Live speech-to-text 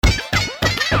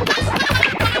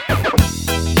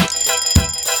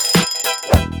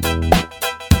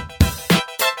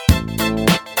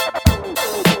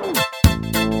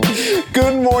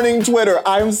Twitter,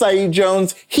 I'm Saeed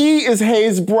Jones. He is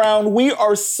Hayes Brown. We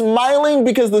are smiling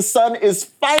because the sun is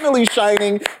finally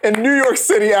shining in New York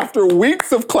City after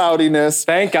weeks of cloudiness.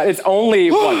 Thank God. It's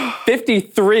only,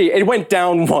 53. It went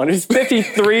down one. It's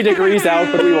 53 degrees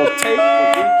out, but we will take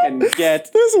what we can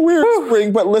get. This weird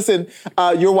spring, but listen,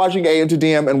 you're watching AM to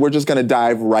DM, and we're just going to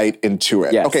dive right into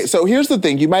it. Yes. Okay, so here's the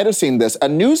thing. You might have seen this. A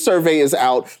new survey is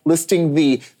out listing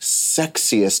the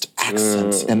sexiest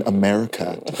accents in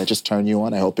America. Did I just turn you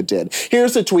on? I hope it did.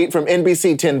 Here's a tweet from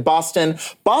NBC 10 Boston.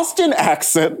 Boston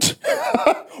accent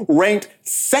ranked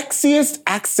sexiest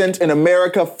accent in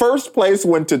America. First place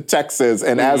went to Texas.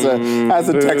 And as a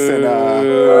Texan,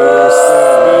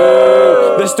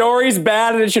 the story's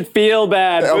bad and it should feel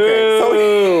bad. okay, so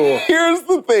here's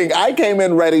the thing. I came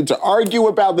in ready to argue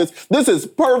about this. This is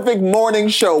perfect morning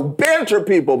show banter,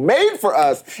 people, made for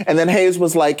us. And then Hayes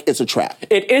was like, it's a trap.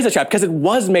 It is a trap because it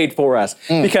was made for us.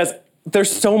 Because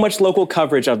there's so much local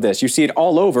coverage of this. You see it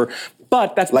all over.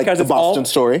 But that's Like because the it's Boston all,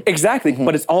 story? Exactly.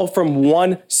 But it's all from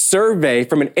one survey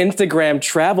from an Instagram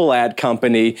travel ad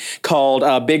company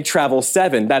called Big Travel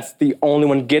 7. That's the only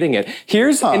one getting it.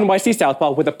 Here's NYC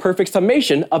Southpaw with a perfect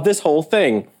summation of this whole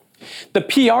thing. The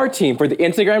PR team for the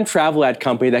Instagram travel ad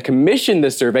company that commissioned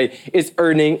this survey is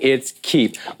earning its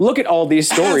keep. Look at all these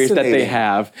stories that they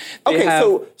have.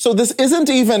 So this isn't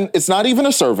even, it's not even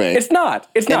a survey. It's not.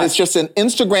 And it's just an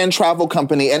Instagram travel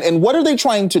company. And what are they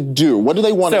trying to do? What do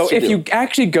they want us to do? So if you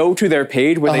actually go to their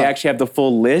page where they actually have the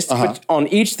full list, but on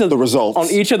each of the results. On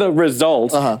each of the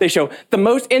results, they show the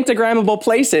most Instagrammable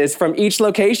places from each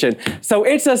location. So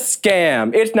it's a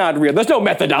scam. It's not real. There's no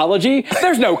methodology.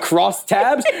 There's no cross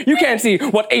tabs. You can't see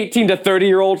what 18 to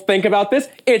 30-year-olds think about this.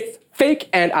 It's fake,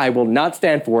 and I will not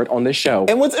stand for it on this show.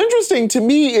 And what's interesting to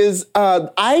me is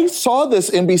I saw this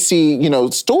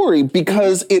NBC, story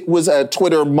because it was a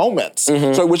Twitter Moments.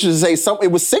 So which is to say,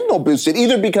 it was signal boosted,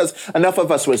 either because enough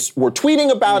of us were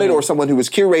tweeting about it, or someone who was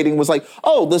curating was like,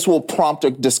 oh, this will prompt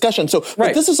a discussion. So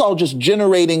but this is all just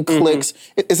generating clicks.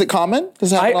 Is it common?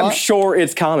 Does it happen a lot? I'm sure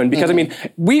it's common because I mean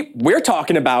we're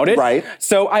talking about it, right?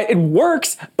 So it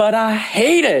works, but I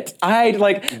hate it.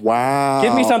 Wow.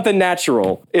 Give me something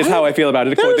natural. Is how I feel about it.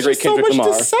 To quote the great Kendrick Lamar.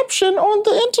 There's so much deception on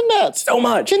the internet. So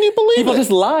much. Can you believe People it? just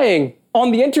lying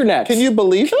on the internet. Can you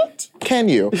believe it? Can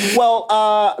you? Well,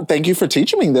 thank you for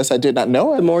teaching me this. I did not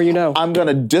know it. The more you know. I'm going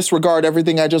to disregard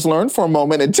everything I just learned for a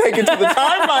moment and take it to the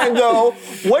timeline, though.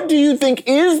 What do you think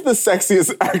is the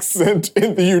sexiest accent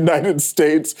in the United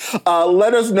States?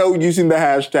 Let us know using the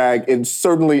hashtag. It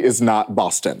certainly is not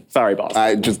Boston. Sorry, Boston.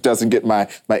 It just doesn't get my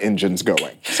engines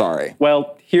going. Sorry.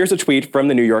 Well, here's a tweet from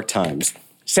the New York Times.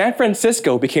 San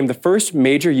Francisco became the first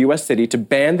major U.S. city to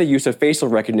ban the use of facial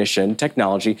recognition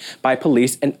technology by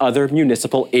police and other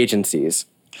municipal agencies.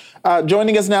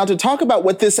 Joining us now to talk about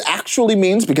what this actually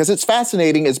means, because it's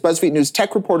fascinating, is BuzzFeed News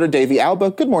tech reporter Davy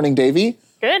Alba. Good morning, Davy.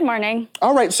 Good morning.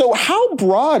 All right, so how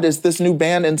broad is this new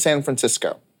ban in San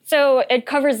Francisco? So it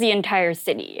covers the entire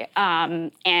city.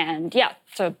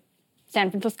 So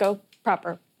San Francisco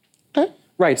proper. Okay.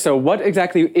 Right, so what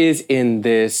exactly is in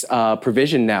this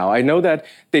provision now? I know that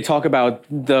they talk about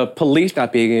the police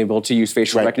not being able to use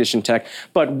facial recognition tech,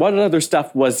 but what other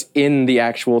stuff was in the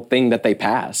actual thing that they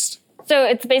passed? So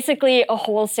it's basically a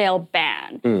wholesale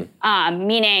ban,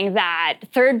 meaning that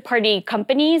third-party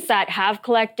companies that have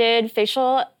collected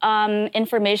facial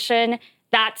information,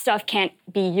 that stuff can't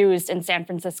be used in San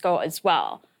Francisco as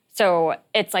well. So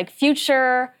it's like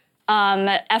future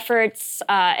efforts,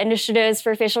 initiatives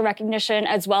for facial recognition,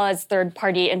 as well as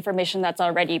third-party information that's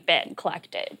already been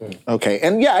collected. Okay,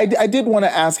 and yeah, I did want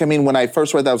to ask, I mean, when I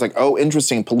first read that, I was like, oh,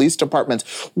 interesting, police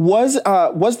departments. Was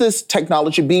this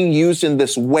technology being used in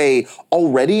this way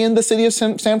already in the city of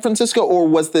San Francisco, or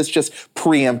was this just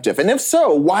preemptive? And if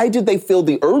so, why did they feel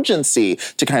the urgency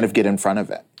to kind of get in front of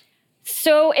it?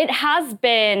 So it has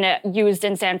been used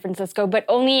in San Francisco, but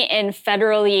only in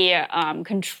federally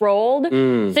controlled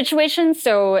situations.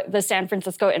 So the San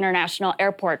Francisco International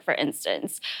Airport, for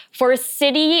instance. For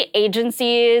city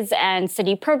agencies and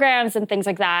city programs and things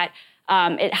like that,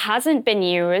 it hasn't been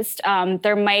used.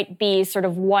 There might be sort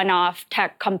of one-off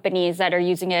tech companies that are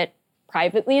using it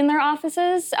privately in their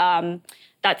offices.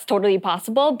 That's totally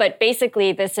possible. But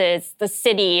basically, this is the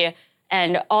city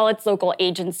and all its local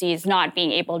agencies not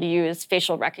being able to use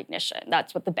facial recognition.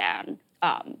 That's what the ban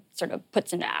sort of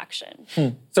puts into action.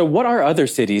 So what are other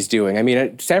cities doing? I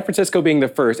mean, San Francisco being the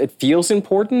first, it feels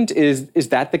important. Is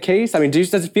that the case? I mean,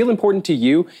 does it feel important to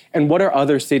you? And what are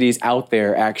other cities out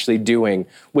there actually doing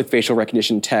with facial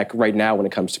recognition tech right now when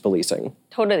it comes to policing?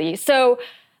 Totally. So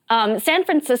San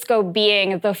Francisco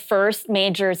being the first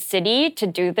major city to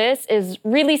do this is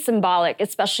really symbolic,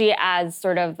 especially as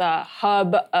sort of the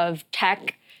hub of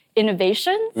tech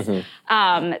innovations.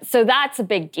 So that's a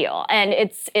big deal, and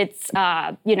it's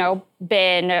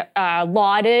been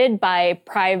lauded by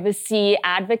privacy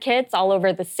advocates all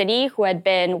over the city who had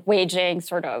been waging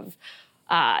sort of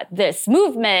this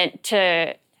movement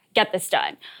to get this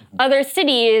done. Other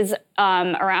cities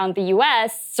around the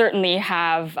US certainly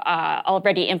have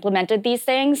already implemented these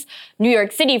things. New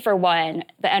York City, for one,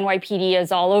 the NYPD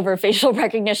is all over facial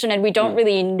recognition, and we don't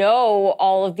really know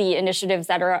all of the initiatives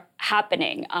that are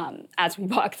happening as we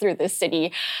walk through this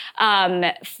city.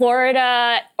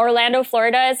 Orlando,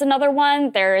 Florida is another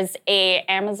one. There's a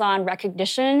Amazon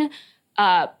recognition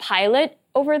pilot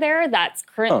over there that's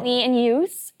currently in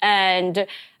use, and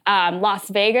Las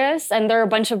Vegas, and there are a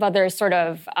bunch of other sort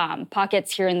of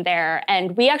pockets here and there.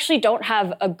 And we actually don't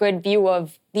have a good view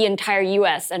of the entire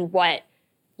U.S. and what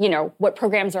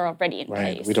programs are already in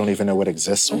place. We don't even know what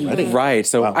exists already. Right.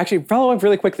 So actually, following up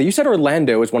really quickly, you said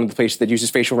Orlando is one of the places that uses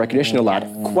facial recognition a lot.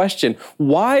 Question,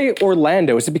 why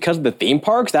Orlando? Is it because of the theme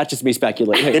parks? That's just me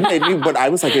speculating. It made me, but I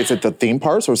was like, is it the theme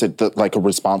parks or is it like a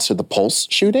response to the Pulse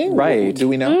shooting? Right. Do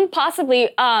we know? Possibly.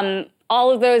 All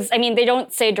of those, I mean, they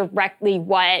don't say directly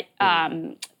what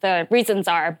the reasons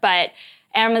are, but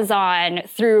Amazon,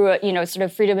 through sort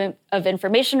of freedom of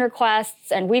information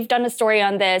requests, and we've done a story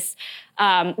on this,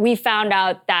 we found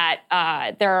out that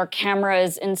there are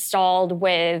cameras installed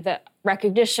with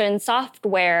recognition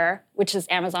software, which is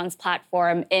Amazon's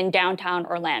platform, in downtown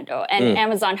Orlando. And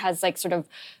Amazon has like sort of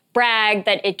bragged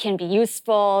that it can be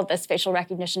useful, this facial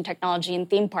recognition technology in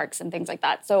theme parks and things like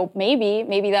that. So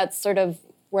maybe that's sort of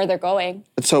where they're going.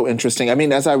 It's so interesting. I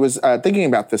mean, as I was thinking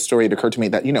about this story, it occurred to me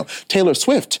that, Taylor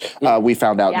Swift, we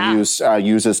found out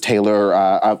uses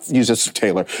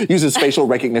facial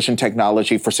recognition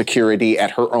technology for security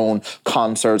at her own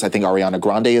concerts. I think Ariana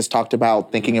Grande has talked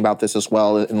about thinking about this as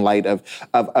well in light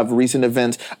of recent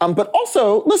events. But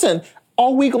also, listen,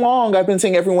 all week long, I've been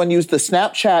seeing everyone use the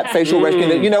Snapchat facial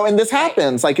recognition, and this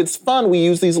happens. Like, it's fun. We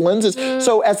use these lenses.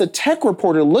 So as a tech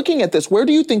reporter looking at this, where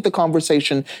do you think the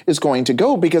conversation is going to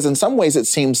go? Because in some ways, it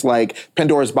seems like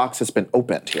Pandora's box has been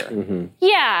opened here.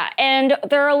 Yeah, and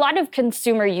there are a lot of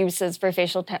consumer uses for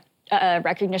facial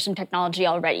recognition technology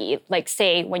already. Like,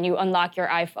 say, when you unlock your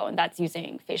iPhone, that's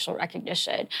using facial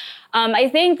recognition. I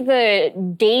think the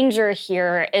danger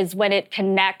here is when it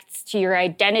connects to your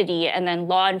identity and then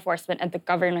law enforcement and the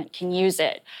government can use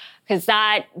it. Because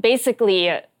that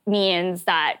basically means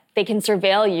that they can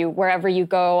surveil you wherever you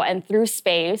go and through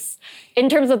space. In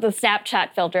terms of the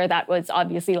Snapchat filter, that was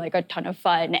obviously like a ton of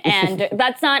fun. And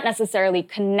that's not necessarily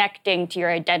connecting to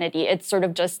your identity. It's sort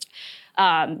of just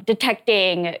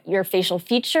detecting your facial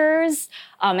features,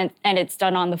 and it's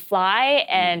done on the fly.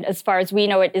 And as far as we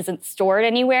know, it isn't stored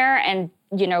anywhere, and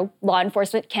law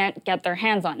enforcement can't get their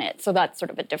hands on it. So that's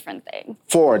sort of a different thing.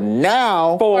 For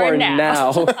now. For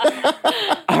now.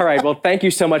 All right. Well, thank you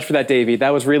so much for that, Davey.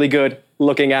 That was really good.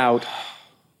 Looking out.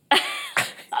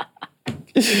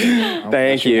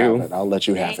 Thank you. I'll let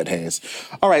you have it, Hayes.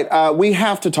 All right, we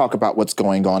have to talk about what's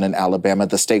going on in Alabama.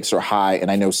 The stakes are high, and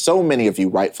I know so many of you,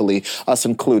 rightfully, us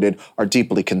included, are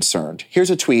deeply concerned. Here's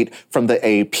a tweet from the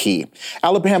AP.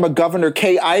 Alabama Governor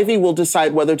Kay Ivey will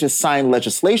decide whether to sign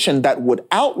legislation that would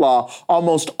outlaw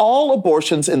almost all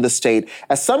abortions in the state,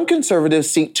 as some conservatives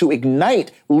seek to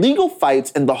ignite legal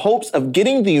fights in the hopes of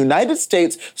getting the United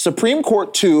States Supreme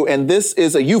Court to, and this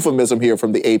is a euphemism here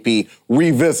from the AP,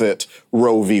 revisit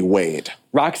Roe v. Wade.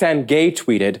 Roxane Gay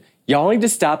tweeted, "Y'all need to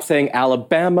stop saying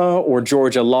Alabama or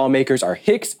Georgia lawmakers are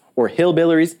hicks or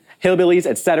hillbillies,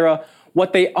 etc.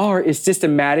 What they are is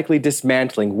systematically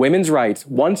dismantling women's rights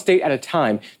one state at a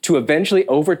time to eventually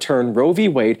overturn Roe v.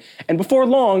 Wade, and before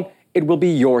long, it will be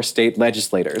your state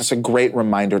legislators." It's a great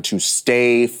reminder to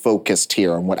stay focused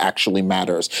here on what actually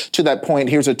matters. To that point,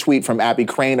 here's a tweet from Abby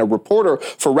Crane, a reporter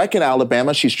for Reckon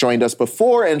Alabama. She's joined us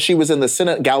before, and she was in the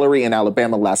Senate gallery in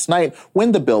Alabama last night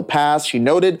when the bill passed. She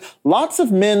noted lots of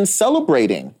men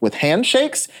celebrating with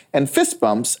handshakes and fist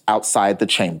bumps outside the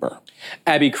chamber.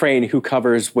 Abby Crane, who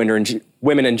covers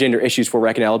women and gender issues for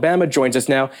Reckon Alabama, joins us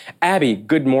now. Abby,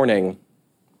 good morning.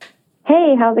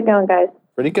 Hey, how's it going, guys?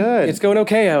 Pretty good. It's going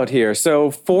okay out here.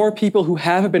 So for people who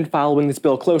haven't been following this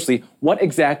bill closely, what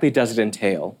exactly does it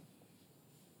entail?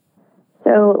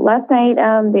 So last night,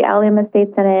 the Alabama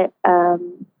State Senate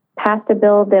passed a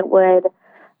bill that would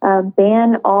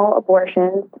ban all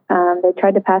abortions. They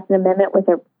tried to pass an amendment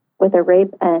with a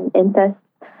rape and incest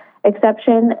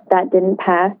exception that didn't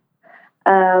pass.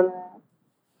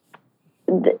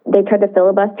 They tried to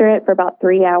filibuster it for about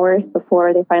 3 hours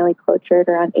before they finally clotured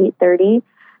around 8:30.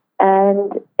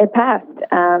 and it passed.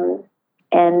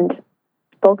 And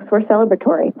folks were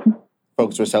celebratory.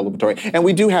 Folks were celebratory. And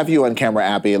we do have you on camera,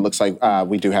 Abby. It looks like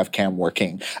we do have Cam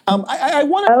working. I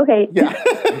want to... Okay. Yeah.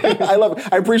 I love it.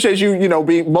 I appreciate you,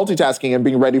 being multitasking and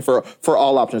being ready for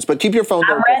all options. But keep your phone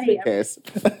there just in case.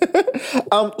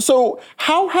 So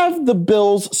how have the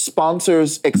bill's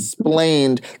sponsors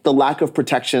explained the lack of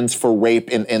protections for rape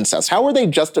and incest? How are they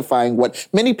justifying what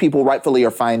many people rightfully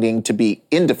are finding to be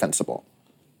indefensible?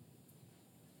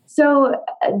 So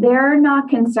they're not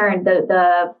concerned.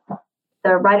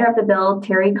 The writer of the bill,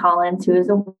 Terry Collins, who is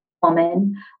a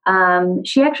woman,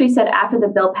 she actually said after the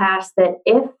bill passed that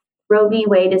if Roe v.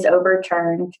 Wade is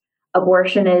overturned,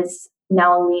 abortion is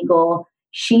now illegal.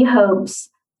 She hopes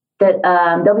that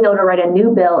they'll be able to write a new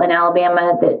bill in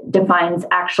Alabama that defines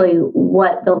actually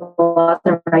what the laws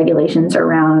and regulations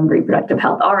around reproductive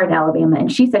health are in Alabama.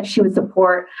 And she said she would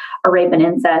support a rape and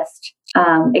incest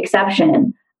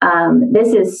exception.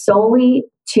 This is solely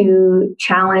to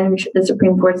challenge the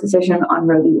Supreme Court's decision on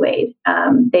Roe v. Wade.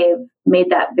 They've made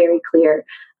that very clear.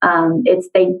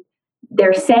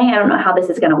 They're saying, I don't know how this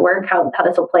is going to work, how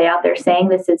this will play out. They're saying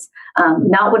this is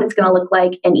not what it's going to look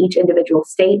like in each individual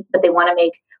state, but they want to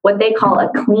make what they call a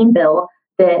clean bill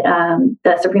that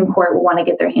the Supreme Court will want to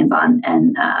get their hands on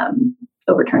and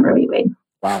overturn Roe v. Wade.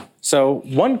 Wow. So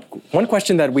one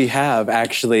question that we have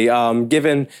actually,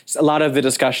 given a lot of the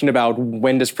discussion about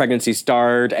when does pregnancy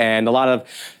start and a lot of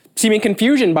seeming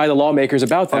confusion by the lawmakers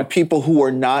about that. On people who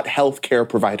are not healthcare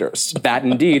providers. That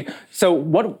indeed. So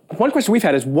one question we've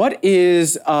had is, what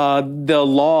is the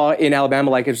law in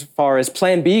Alabama like as far as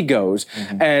Plan B goes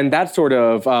and that sort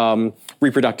of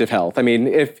reproductive health? I mean,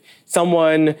 if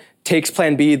someone takes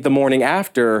Plan B the morning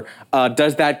after,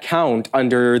 does that count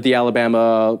under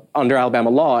Alabama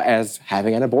law as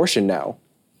having an abortion now?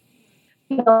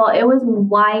 Well, it was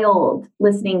wild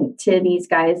listening to these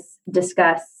guys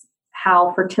discuss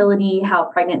how fertility, how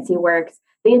pregnancy works.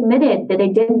 They admitted that they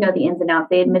didn't know the ins and outs.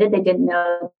 They admitted they didn't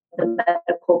know the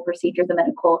medical procedures, the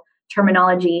medical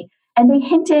terminology. And they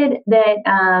hinted that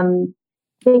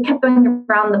they kept going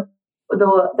around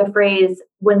the phrase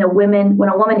when a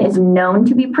woman is known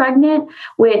to be pregnant,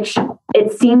 which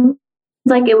it seems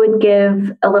like it would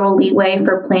give a little leeway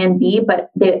for Plan B,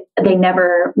 but they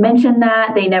never mentioned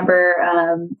that. They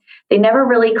never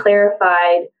really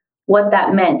clarified what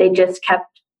that meant. They just kept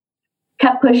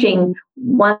pushing.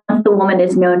 Once the woman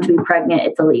is known to be pregnant,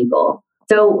 it's illegal.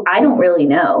 So I don't really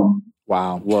know.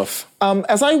 Wow. Woof.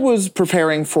 As I was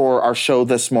preparing for our show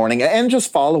this morning and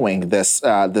just following this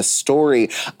story,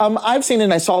 I've seen,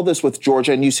 and I saw this with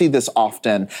Georgia, and you see this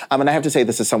often, and I have to say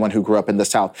this as someone who grew up in the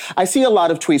South. I see a lot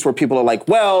of tweets where people are like,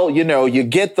 well, you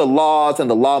get the laws and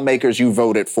the lawmakers you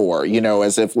voted for,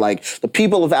 as if like the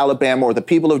people of Alabama or the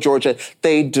people of Georgia,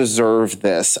 they deserve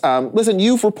this. Listen,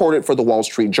 you've reported for the Wall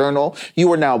Street Journal.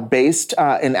 You are now based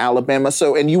in Alabama,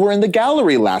 and you were in the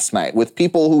gallery last night with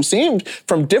people who seemed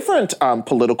from different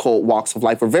political walks of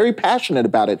life, are very passionate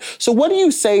about it. So what do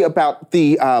you say about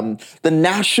the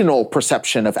national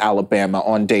perception of Alabama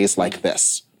on days like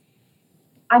this?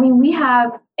 I mean, we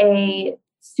have a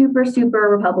super, super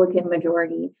Republican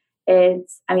majority.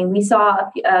 We saw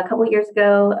a couple of years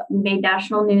ago, made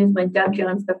national news when Doug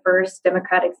Jones, the first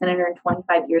Democratic senator in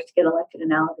 25 years to get elected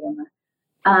in Alabama.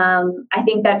 I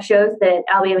think that shows that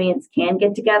Alabamians can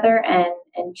get together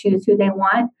and choose who they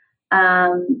want.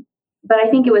 But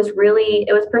I think it was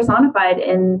personified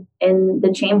in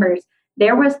the chambers.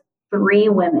 There was 3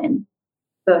 women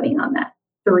voting on that,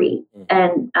 3.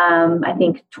 And I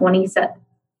think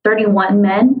 31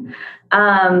 men.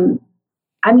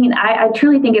 I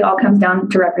truly think it all comes down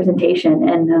to representation,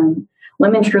 and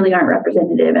women truly aren't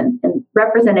represented in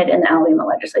the Alabama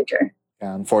legislature.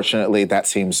 Yeah, unfortunately, that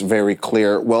seems very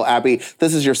clear. Well, Abby,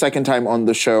 this is your second time on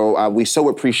the show. We so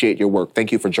appreciate your work.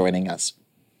 Thank you for joining us.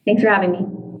 Thanks for having me.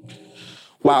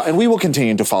 Wow, and we will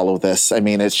continue to follow this. I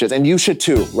mean, it's just, and you should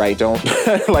too, right? Don't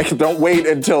wait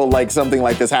until something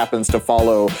like this happens to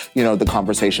follow, the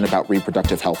conversation about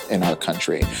reproductive health in our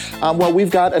country. Well, we've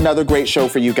got another great show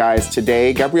for you guys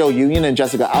today. Gabrielle Union and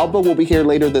Jessica Alba will be here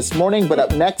later this morning, but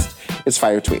up next is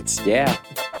Fire Tweets. Yeah.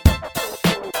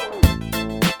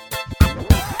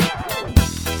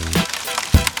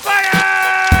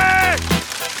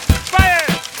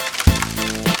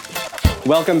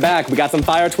 Welcome back. We got some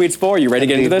fire tweets for you. Ready to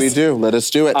get into this? We do. Let us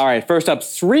do it. All right. First up,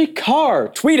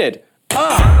 Srikar tweeted,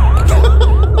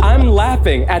 I'm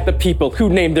laughing at the people who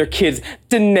named their kids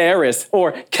Daenerys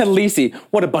or Khaleesi.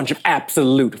 What a bunch of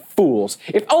absolute fools.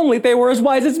 If only they were as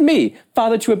wise as me,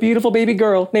 father to a beautiful baby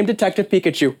girl named Detective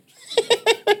Pikachu.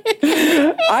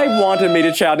 I wanted me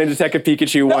to child named Detective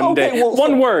Pikachu one day. Well,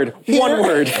 one word.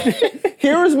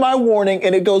 here is my warning,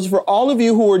 and it goes for all of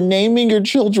you who are naming your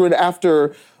children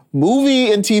after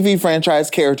movie and TV franchise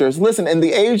characters. Listen, in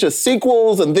the age of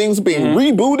sequels and things being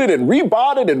rebooted and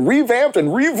rebotted and revamped and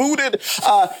rebooted,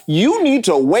 you need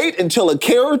to wait until a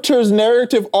character's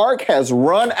narrative arc has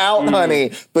run out,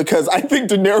 honey, because I think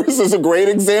Daenerys is a great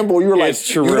example. You're like,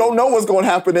 true. you don't know what's going to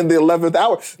happen in the 11th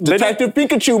hour. Detective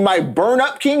Pikachu might burn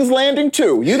up King's Landing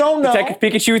too. You don't know. Detective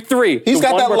Pikachu 3. He's the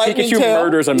got one that where lightning Pikachu tail.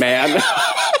 murders a man.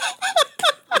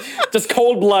 Just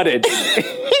cold-blooded.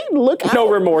 Look out. No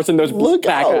remorse in those Look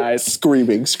black out. eyes.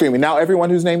 Screaming. Now everyone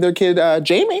who's named their kid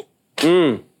Jamie,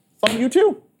 it's on you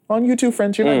too. On you too,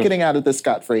 friends. You're not getting out of this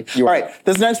scot-free. All right,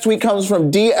 this next tweet comes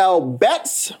from DL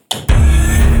Betts.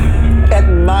 At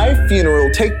my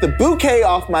funeral, take the bouquet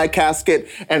off my casket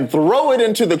and throw it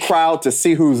into the crowd to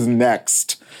see who's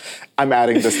next. I'm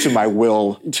adding this to my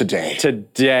will today.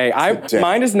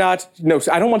 Mine is not,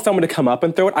 I don't want someone to come up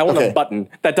and throw it. I want a button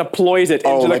that deploys it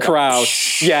into the crowd.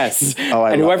 Yes. Oh,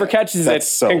 I and love whoever it. catches That's it,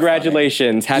 so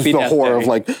congratulations. Just Happy the death horror day. of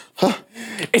like,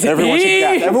 Is it everyone me?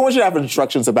 everyone should have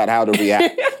instructions about how to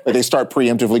react. Like they start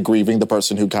preemptively grieving the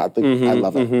person who got the. I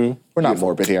love it. We're not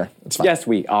morbid here. It's fine. Yes,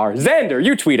 we are. Xander,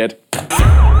 you tweeted.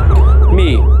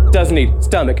 Me doesn't eat,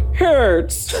 stomach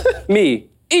hurts. Me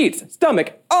eats,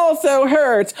 stomach also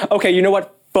hurts. Okay, you know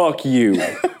what? Fuck you.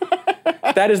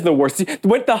 That is the worst.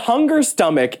 When the hunger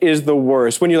stomach is the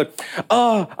worst. When you're like,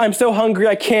 oh, I'm so hungry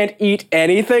I can't eat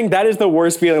anything. That is the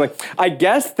worst feeling. Like, I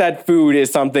guess that food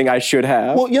is something I should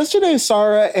have. Well, yesterday,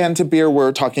 Sarah and Tabir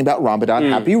were talking about Ramadan.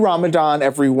 Happy Ramadan,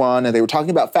 everyone. And they were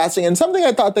talking about fasting. And something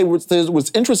I thought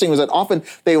was interesting was that often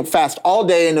they would fast all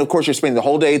day. And of course, you're spending the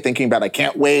whole day thinking about, I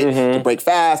can't wait to break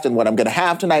fast and what I'm going to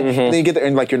have tonight. And then you get there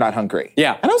and like, you're not hungry.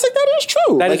 Yeah. And I was like, that is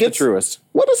true. That like, is the truest.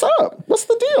 What is up? What's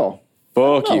the deal?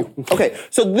 Fuck you. Okay,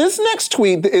 so this next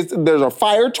tweet there's a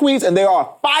fire tweets, and they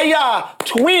are fire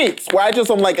tweets. Where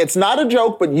I'm like, it's not a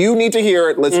joke, but you need to hear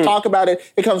it. Let's talk about it.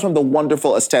 It comes from the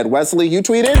wonderful Ested Wesley. You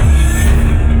tweeted,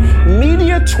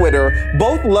 media Twitter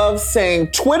both love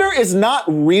saying Twitter is not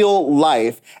real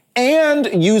life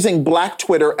and using Black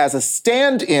Twitter as a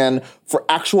stand-in for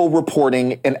actual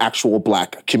reporting in actual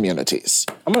Black communities.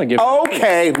 I'm gonna give.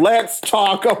 Okay, let's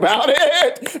talk about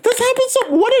it. This happens.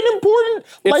 What an important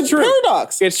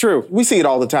paradox. It's true. We see it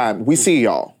all the time. We see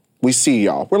y'all.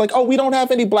 We're like, oh, we don't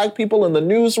have any Black people in the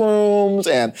newsrooms,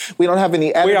 and we don't have any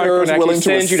We editors aren't willing going to to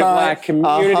send you to Black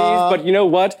communities, but you know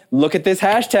what? Look at this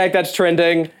hashtag that's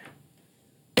trending.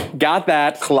 Got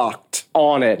that. Clocked.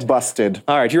 On it. Busted.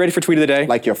 All right, you ready for tweet of the day?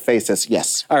 Like your faces,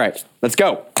 yes. All right, let's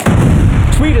go.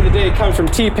 Tweet of the day comes from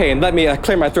T-Pain. Let me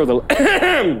clear my throat a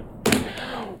little.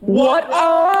 What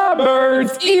are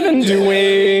birds even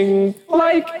doing?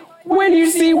 Like when you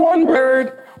see one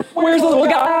bird, where's the little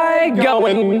guy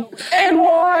going? And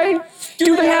why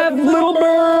do they have little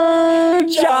bird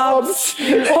jobs?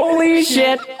 Holy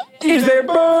shit, is there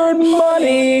bird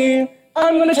money?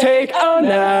 I'm gonna take a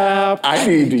nap. I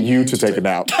need you to take a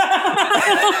nap.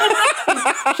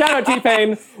 Shout out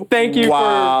T-Pain. Thank you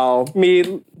for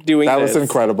me doing that this. was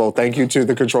incredible. Thank you to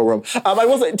the control room. I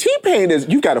will say, T-Pain is,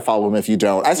 you've got to follow him if you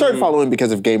don't. I started following him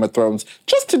because of Game of Thrones,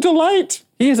 just to delight.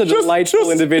 He is a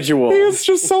delightful individual. He is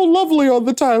just so lovely on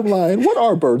the timeline. What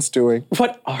are birds doing?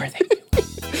 What are they doing?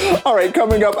 All right,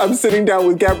 coming up, I'm sitting down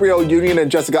with Gabrielle Union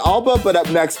and Jessica Alba, but up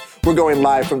next, we're going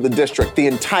live from the district. The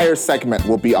entire segment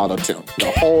will be auto-tuned.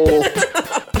 The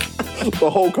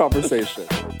whole conversation.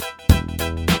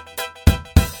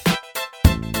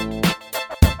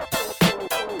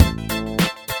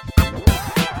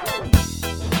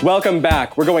 Welcome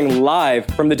back. We're going live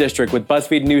from the district with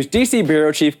BuzzFeed News DC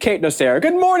Bureau Chief Kate Nocera.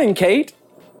 Good morning, Kate.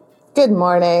 Good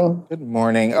morning. Good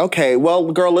morning. Okay,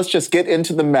 well, girl, let's just get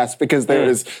into the mess because there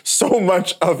is so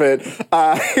much of it.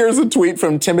 Here's a tweet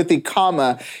from Timothy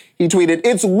Kama. He tweeted,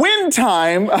 "It's win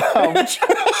time,"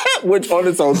 which on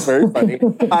its own is very funny.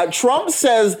 Trump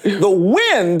says the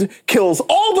wind kills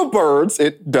all the birds.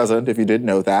 It doesn't, if you didn't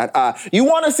know that. You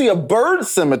want to see a bird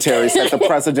cemetery, said the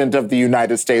President of the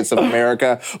United States of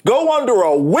America. Go under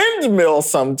a windmill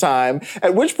sometime,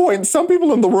 at which point some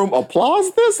people in the room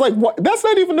applaud this. Like, what? That's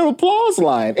not even an applause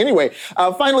line. Anyway,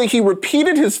 finally, he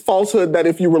repeated his falsehood that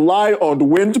if you rely on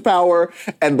wind power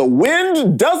and the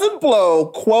wind doesn't blow,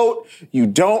 quote, you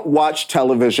don't watch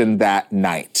television that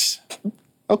night.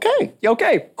 Okay.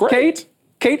 Okay. Great.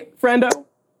 Kate Frando.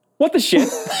 What the shit?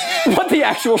 What the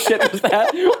actual shit was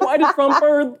that? Why does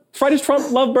Trump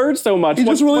love birds so much? He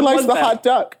just really likes the hot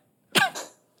duck.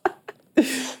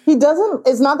 He doesn't,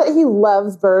 it's not that he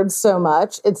loves birds so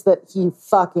much, it's that he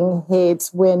fucking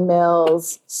hates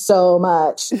windmills so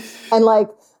much. And like,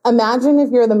 imagine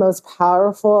if you're the most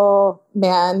powerful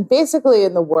man basically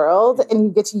in the world and you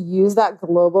get to use that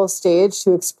global stage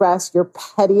to express your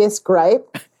pettiest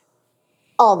gripe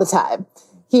all the time.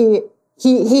 He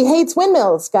hates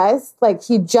windmills, guys. Like,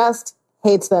 he just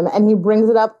hates them, and he brings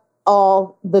it up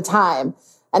all the time.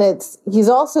 And he's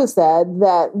also said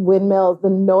that the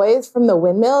noise from the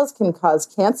windmills can cause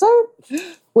cancer,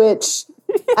 which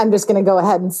I'm just going to go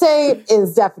ahead and say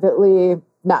is definitely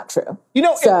not true.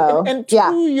 So, and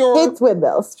to hates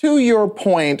windmills. To your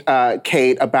point,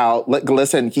 Kate, about,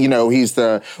 listen, he's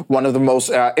one of the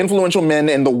most influential men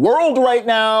in the world right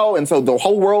now, and so the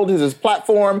whole world is his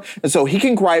platform, and so he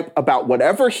can gripe about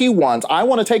whatever he wants. I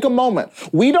want to take a moment.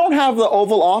 We don't have the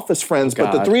Oval Office, friends,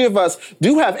 but the three of us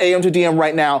do have AM to DM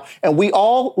right now, and we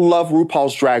all love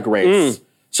RuPaul's Drag Race.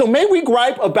 So may we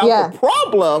gripe about the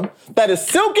problem that is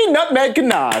Silky Nutmeg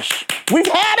Ganache. We've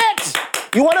had it!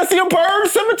 You want to see a bird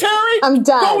cemetery? I'm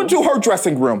done. Go into her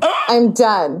dressing room. I'm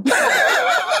done.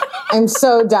 I'm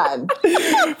so done.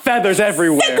 Feathers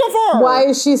everywhere. Think of her. Why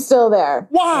is she still there?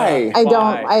 Why?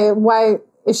 Why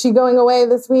is she going away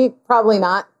this week? Probably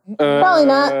not. Probably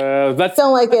not. Let's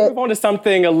Don't like it. move on to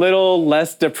something a little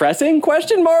less depressing,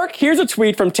 question mark. Here's a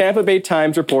tweet from Tampa Bay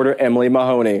Times reporter Emily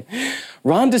Mahoney.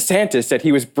 Ron DeSantis said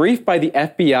he was briefed by the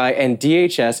FBI and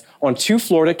DHS on 2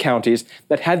 Florida counties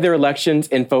that had their elections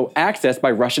info accessed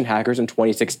by Russian hackers in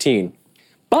 2016.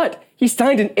 But he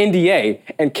signed an NDA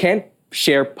and can't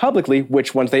share publicly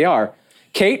which ones they are.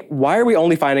 Kate, why are we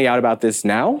only finding out about this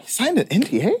now? He signed an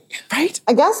NDA? Right?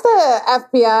 I guess the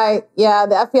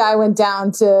FBI went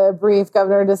down to brief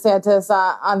Governor DeSantis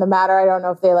on the matter. I don't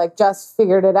know if they just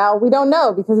figured it out. We don't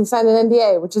know because he signed an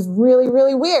NDA, which is really,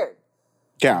 really weird.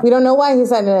 Yeah. We don't know why he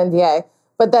signed an NDA,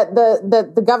 but that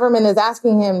the government is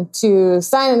asking him to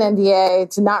sign an NDA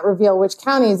to not reveal which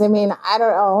counties. I mean, I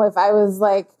don't know. If I was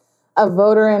a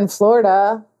voter in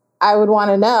Florida, I would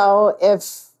want to know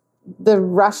if the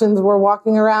Russians were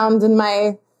walking around in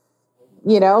my,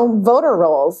 voter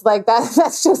rolls.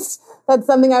 That's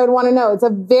something I would want to know. It's a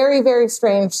very, very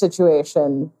strange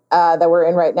situation that we're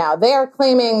in right now. They are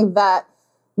claiming that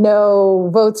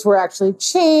no votes were actually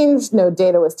changed, no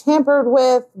data was tampered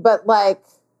with, but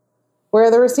where are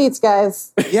the receipts,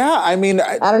 guys? Yeah, I mean,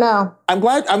 I don't know. I'm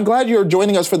glad you're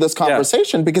joining us for this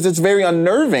conversation because it's very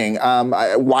unnerving.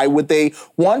 Why would they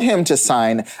want him to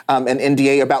sign an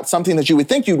NDA about something that you would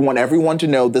think you'd want everyone to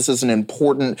know? This is an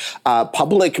important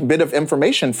public bit of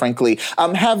information, frankly.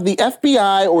 Have the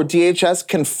FBI or DHS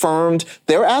confirmed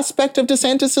their aspect of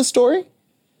DeSantis' story?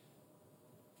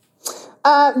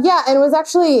 Yeah, and it was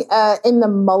actually in the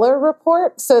Mueller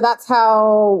report. So that's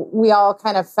how we all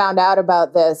kind of found out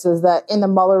about this, is that in the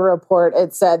Mueller report,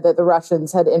 it said that the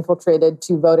Russians had infiltrated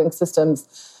 2 voting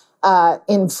systems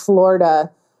in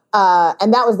Florida.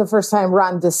 And that was the first time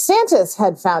Ron DeSantis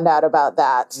had found out about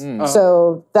that.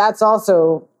 So that's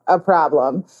also a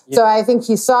problem. Yeah. So I think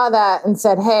he saw that and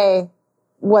said, hey,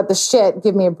 what the shit,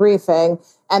 give me a briefing.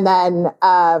 And then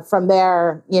from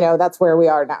there, that's where we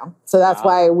are now. So that's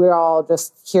why we're all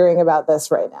just hearing about this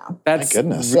right now. That's My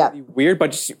goodness. Really weird,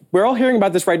 but we're all hearing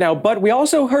about this right now. But we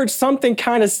also heard something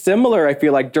kind of similar, I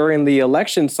feel like, during the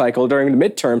election cycle, during the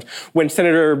midterms, when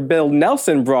Senator Bill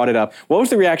Nelson brought it up. What was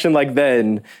the reaction like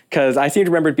then? Because I seem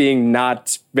to remember it being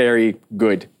not very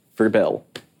good for Bill.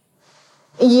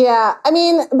 Yeah, I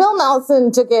mean, Bill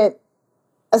Nelson took it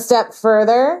a step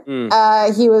further.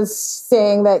 He was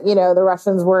saying that, the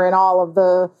Russians were in all of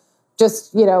the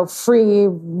just, free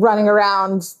running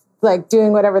around,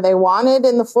 doing whatever they wanted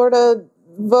in the Florida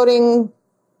voting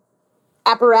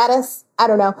apparatus. I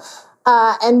don't know.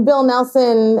 And Bill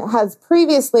Nelson has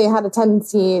previously had a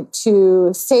tendency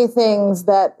to say things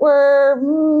that were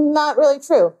not really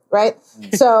true, right?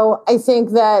 So I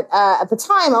think that at the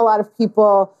time, a lot of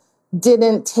people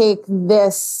didn't take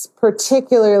this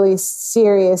particularly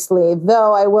seriously,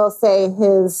 though I will say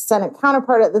his Senate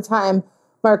counterpart at the time,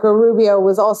 Marco Rubio,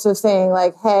 was also saying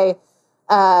hey,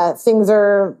 things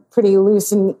are pretty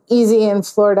loose and easy in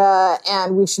Florida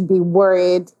and we should be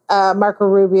worried. Marco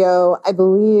Rubio, I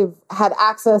believe, had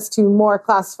access to more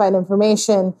classified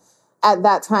information at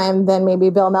that time than maybe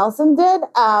Bill Nelson did,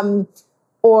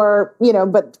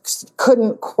 but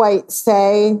couldn't quite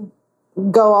say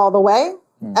go all the way.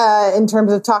 In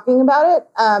terms of talking about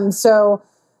it. So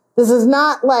this is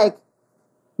not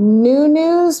new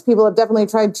news. People have definitely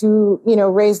tried to,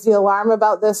 raise the alarm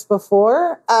about this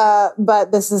before.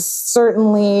 But this is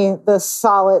certainly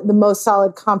the most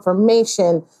solid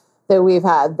confirmation that we've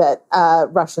had that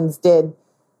Russians did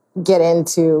get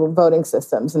into voting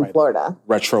systems in Florida.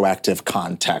 Retroactive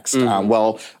context.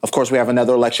 Well, of course, we have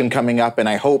another election coming up, and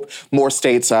I hope more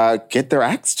states get their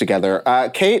acts together.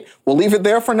 Kate, we'll leave it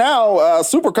there for now.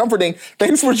 Super comforting.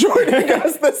 Thanks for joining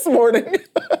us this morning.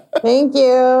 Thank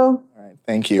you. All right,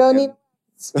 thank you. Go Nina.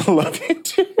 Love you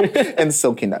too. And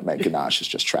Silky Nutmeg Ganache is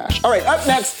just trash. All right, up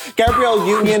next, Gabrielle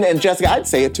Union and Jessica, I'd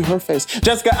say it to her face.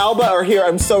 Jessica Alba are here.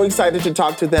 I'm so excited to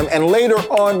talk to them. And later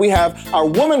on, we have our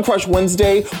Woman Crush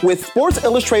Wednesday with Sports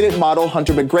Illustrated model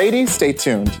Hunter McGrady. Stay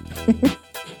tuned.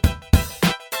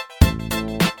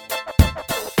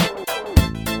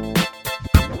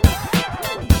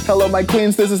 Hello, my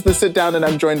queens. This is The Sit Down, and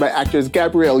I'm joined by actors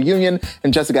Gabrielle Union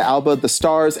and Jessica Alba, the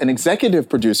stars and executive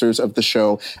producers of the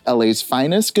show LA's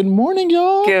Finest. Good morning,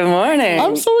 y'all. Good morning.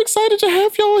 I'm so excited to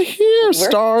have y'all here.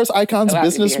 Stars, icons,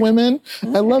 businesswomen.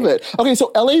 I love it. Okay,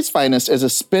 so LA's Finest is a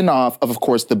spin-off of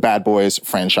course, the Bad Boys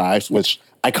franchise, which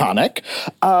iconic.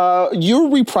 You're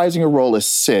reprising your role as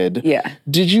Sid. Yeah.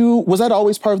 Was that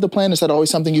always part of the plan? Is that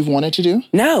always something you've wanted to do?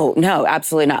 No,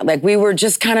 absolutely not. Like, we were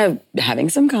just kind of having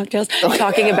some cocktails,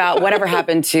 talking about whatever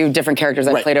happened to different characters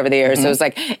I've played over the years. So it was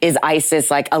like, is Isis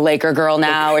like a Laker girl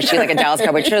now? Is she like a Dallas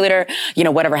Cowboy cheerleader? You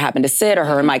know, whatever happened to Sid, or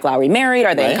her and Mike Lowry married?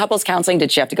 Are they in couples counseling?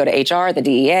 Did she have to go to HR, the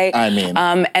DEA? I mean.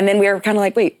 And then we were kind of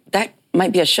like, wait, that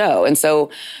might be a show. And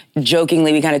so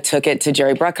jokingly, we kind of took it to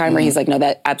Jerry Bruckheimer. He's like, no,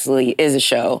 that absolutely is a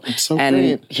show. So and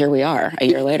great. Here we are, a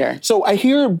year later. So I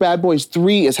hear Bad Boys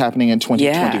 3 is happening in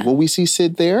 2020. Yeah. Will we see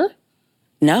Sid there?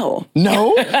 No.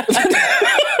 No?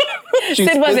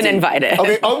 Sid wasn't invited.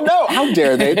 Okay. Oh, no. How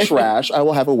dare they? Trash. I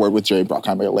will have a word with Jerry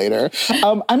Bruckheimer later.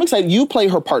 I'm excited. You play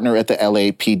her partner at the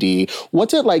LAPD.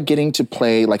 What's it like getting to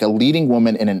play like a leading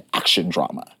woman in an action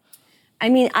drama? I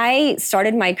mean, I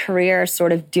started my career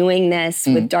sort of doing this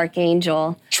with Dark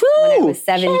Angel when I was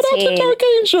 17. Shout out to Dark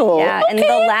Angel. Yeah, and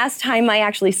the last time I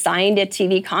actually signed a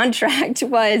TV contract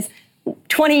was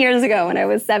 20 years ago when I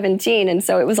was 17. And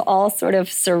so it was all sort of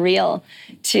surreal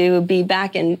to be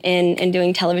back in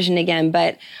doing television again.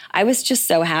 But I was just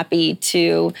so happy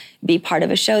to be part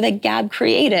of a show that Gab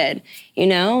created. You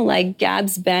know, like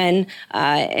Gab's been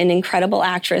an incredible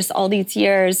actress all these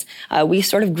years. We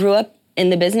sort of grew up in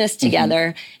the business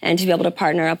together, and to be able to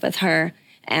partner up with her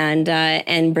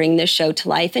and bring this show to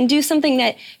life and do something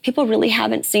that people really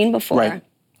haven't seen before.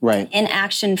 Right. In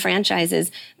action franchises,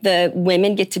 the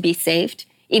women get to be saved,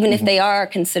 even if they are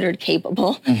considered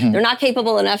capable. They're not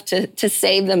capable enough to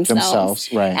save themselves.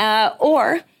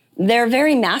 Or they're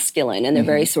very masculine and they're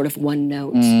very sort of one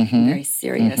note, very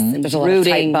serious and There's a lot of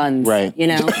tight buns. Right. You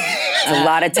know, a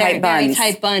lot of tight buns.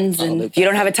 Very tight buns. And If you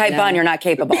don't have a tight bun, you're not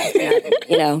capable.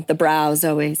 you know, the brows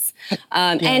always.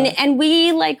 And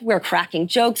we're cracking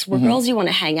jokes. We're girls you want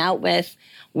to hang out with.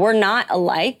 We're not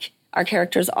alike. Our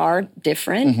characters are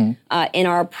different in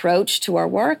our approach to our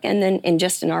work and then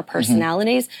in our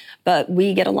personalities. But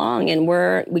we get along and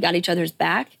we got each other's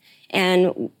back.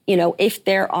 And, you know, if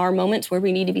there are moments where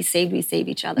we need to be saved, we save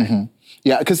each other.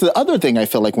 Yeah, because the other thing I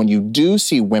feel like when you do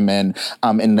see women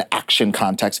in the action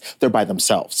context, they're by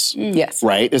themselves. Yes.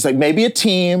 Right? It's like maybe a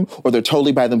team or they're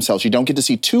totally by themselves. You don't get to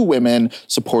see two women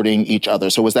supporting each other.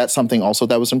 So was that something also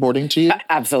that was important to you?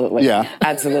 Absolutely. Yeah.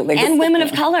 Absolutely. And women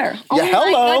of color. Yeah,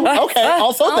 hello. Okay,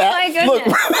 also that. My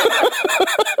goodness.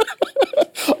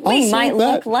 We might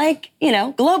look like, you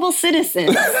know, global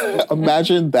citizens.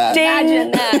 Imagine that.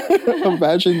 Imagine that.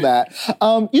 Imagine that.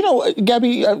 You know,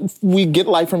 Gabby, we get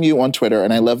live from you on Twitter,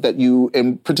 and I love that you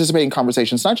participate in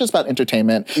conversations, not just about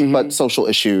entertainment, but social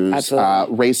issues,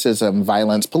 racism,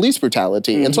 violence, police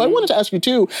brutality. And so I wanted to ask you,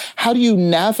 too, how do you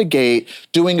navigate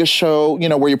doing a show, you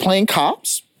know, where you're playing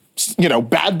cops? You know,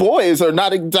 bad boys are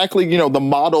not exactly, you know, the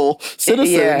model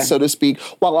citizens, so to speak,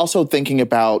 while also thinking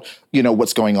about, you know,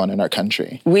 what's going on in our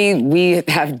country. We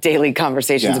have daily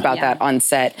conversations about that on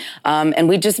set. And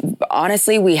we just,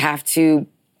 honestly, we have to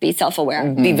be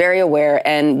self-aware. Be very aware,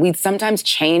 and we sometimes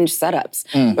change setups.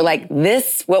 We're like,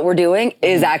 what we're doing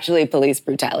is actually police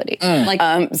brutality.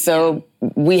 So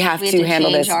we have to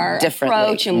handle this our differently.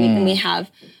 Approach, and we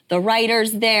have the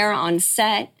writers there on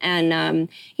set, and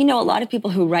you know, a lot of people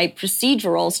who write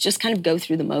procedurals just kind of go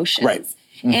through the motions. Right.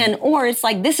 And or it's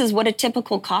like, this is what a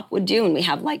typical cop would do, and we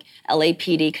have like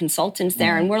LAPD consultants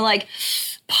there, and we're like,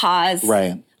 pause.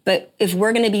 Right. But if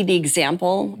we're going to be the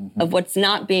example of what's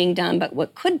not being done, but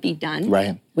what could be done,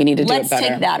 we need to do it let's better.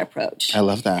 take that approach. I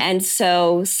love that. And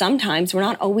so sometimes we're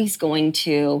not always going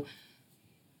to,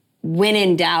 when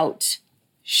in doubt,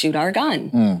 shoot our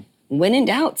gun. When in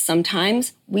doubt,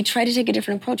 sometimes we try to take a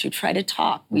different approach. We try to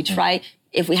talk. We try,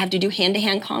 if we have to do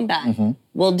hand-to-hand combat,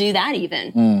 we'll do that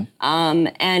even.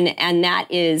 And that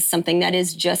is something that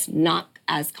is just not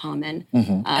as common.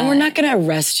 And we're not going to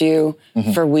arrest you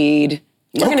for weed.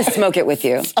 We're going to smoke it with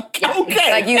you.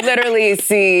 Okay. Like you literally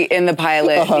see in the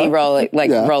pilot, me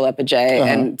roll up a J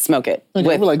and smoke it.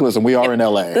 Okay, we're like, listen, we are in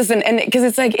LA. Listen, and because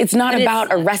it's like it's not about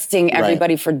arresting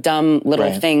everybody for dumb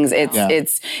little things.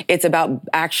 It's about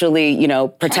actually, you know,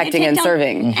 protecting and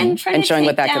serving and showing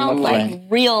what that can look like.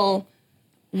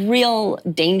 Real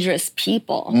dangerous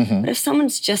people. But if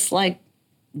someone's just like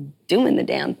doing the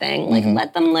damn thing, like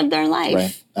let them live their life.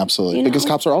 Right, absolutely. You know? Because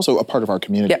cops are also a part of our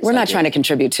community. Yeah, we're not trying to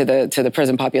contribute to the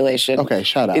prison population. Okay,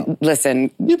 shout out.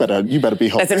 Listen, you better be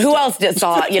hopeful. Listen, who else just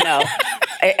saw, you know,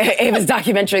 Ava's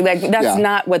documentary? Like that's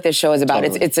not what this show is about.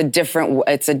 Totally. It's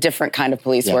a different kind of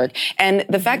police work. And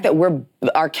the fact that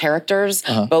our characters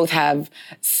both have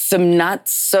some not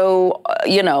so,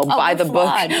 by the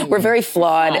flawed. book. We're very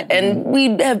flawed, and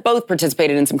we have both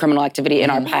participated in some criminal activity in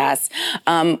our past.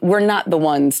 We're not the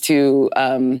ones to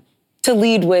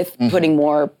lead with putting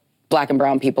more Black and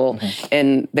brown people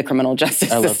in the criminal justice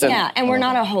system. Yeah, and we're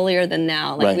not a holier than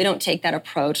thou. Like we don't take that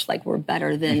approach like we're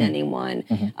better than anyone,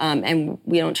 and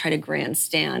we don't try to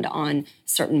grandstand on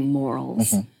certain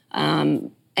morals.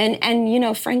 And you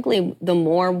know, frankly, the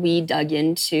more we dug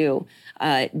into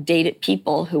dated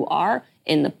people who are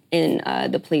in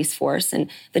the police force and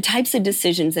the types of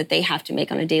decisions that they have to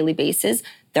make on a daily basis,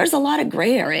 there's a lot of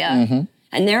gray area.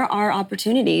 And there are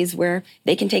opportunities where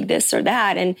they can take this or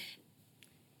that, and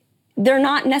they're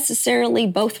not necessarily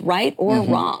both right or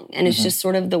wrong. And it's just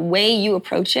sort of the way you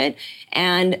approach it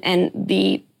and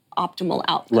the optimal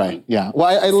outcome. Right, yeah.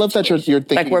 Well, I love that you're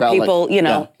thinking like where about people,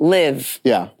 live.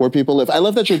 Yeah, where people live. I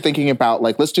love that you're thinking about,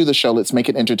 like, let's do the show, let's make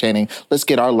it entertaining, let's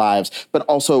get our lives, but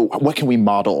also what can we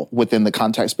model within the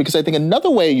context? Because I think another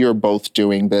way you're both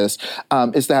doing this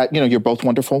is that, you're both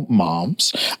wonderful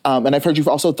moms. And I've heard you've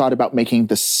also thought about making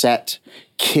the set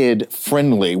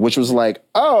kid-friendly, which was like,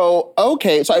 oh,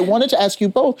 okay. So I wanted to ask you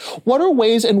both, what are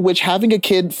ways in which having a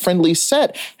kid-friendly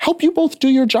set help you both do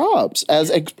your jobs as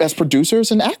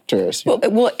producers and actors? Well,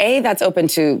 that's open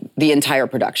to the entire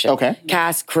production. Okay.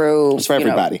 Cast, crew, it's for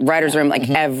everybody. Writer's room, like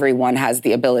everyone has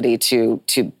the ability to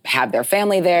have their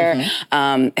family there,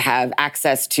 have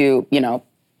access to,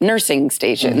 nursing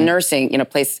station, nursing,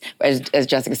 place, as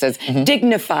Jessica says,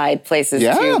 dignified places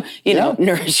to,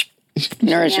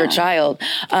 nourish your child.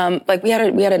 Like we had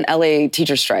an LA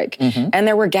teacher strike, and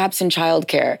there were gaps in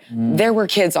childcare. There were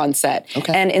kids on set,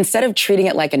 and instead of treating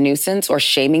it like a nuisance or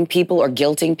shaming people or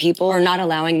guilting people or not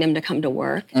allowing them to come to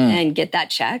work and get that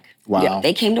check. Wow.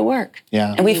 They came to work.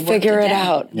 Yeah. And we figure it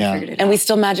out. Yeah. And we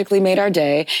still magically made our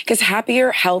day. Because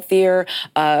happier, healthier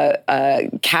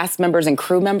cast members and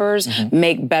crew members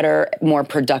make better, more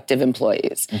productive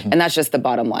employees. And that's just the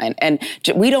bottom line. And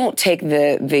we don't take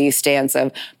the stance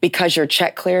of, because your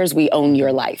check clears, we own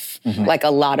your life, like a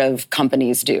lot of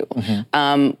companies do.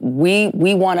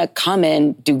 We want to come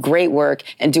in, do great work,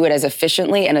 and do it as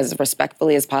efficiently and as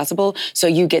respectfully as possible, so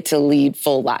you get to lead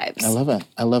full lives. I love it.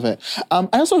 I love it. I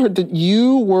also heard that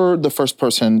you were the first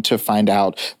person to find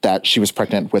out that she was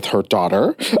pregnant with her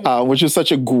daughter, which is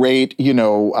such a great,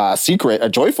 secret, a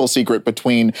joyful secret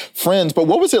between friends. But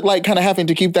what was it like kind of having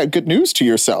to keep that good news to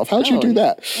yourself? How'd you do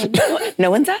that?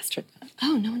 No one's asked her.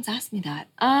 Oh, no one's asked me that.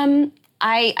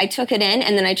 I took it in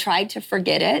and then I tried to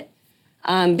forget it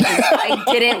because I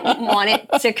didn't want it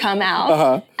to come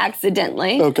out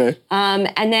accidentally. Okay.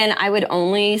 And then I would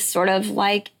only sort of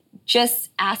just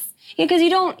ask, because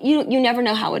you never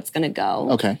know how it's going to go.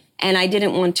 Okay. And I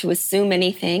didn't want to assume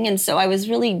anything. And so I was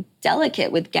really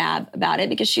delicate with Gab about it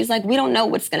because she's like, we don't know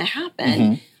what's going to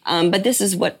happen, but this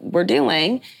is what we're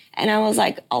doing. And I was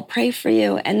like, I'll pray for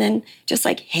you. And then just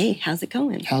like, hey, how's it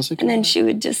going? How's it And going? then she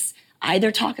would just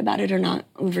either talk about it or not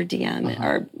over DM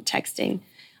or texting.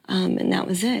 And that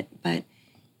was it. But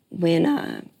when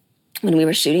we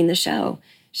were shooting the show,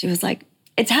 she was like,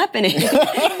 it's happening. And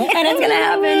it's going to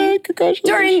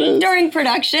happen during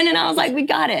production. And I was like, we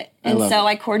got it. And so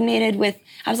I coordinated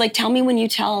I was like, tell me when you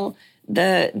tell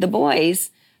the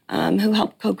boys who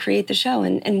helped co-create the show.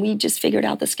 And we just figured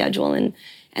out the schedule and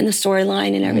the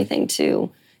storyline and everything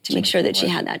to make sure that she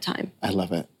had that time. I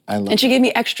love it. And she gave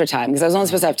me extra time because I was only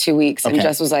supposed to have 2 weeks. And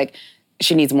Jess was like,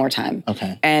 she needs more time.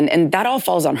 Okay. And that all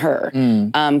falls on her.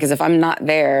 Because if I'm not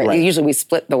there, usually we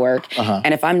split the work.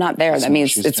 And if I'm not there, that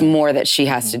means it's more that she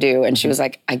has to do. And she was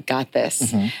like, I got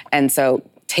this. And so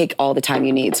take all the time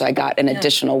you need. So I got an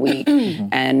additional week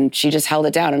and she just held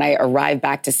it down. And I arrived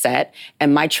back to set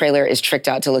and my trailer is tricked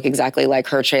out to look exactly like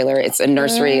her trailer. It's a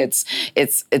nursery. It's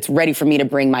ready for me to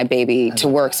bring my baby to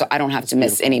work so I don't have to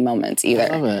miss any moments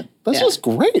either. I love it. That's just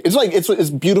great. It's like, it's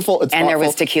beautiful, it's And there was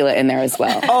thoughtful. tequila in there as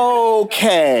well.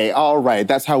 Okay, all right.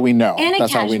 That's how we know. And a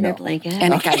That's how we cashmere know. blanket.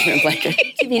 And a cashmere blanket.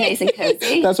 To be nice and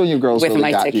cozy. That's when you girls With really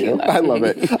my got tequila. you. I love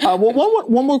it. Well,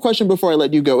 one more question before I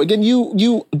let you go. Again,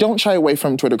 you don't shy away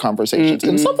from Twitter conversations.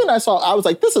 And something I saw, I was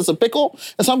like, this is a pickle,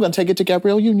 and so I'm going to take it to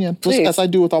Gabrielle Union, just Please. as I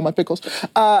do with all my pickles.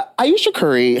 Ayesha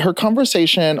Curry, her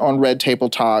conversation on Red Table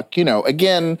Talk,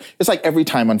 again, it's like every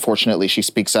time, unfortunately, she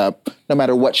speaks up, no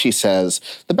matter what she says,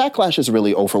 the backlash is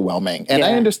really overwhelming. And I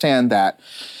Yeah. understand that.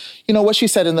 What she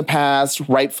said in the past,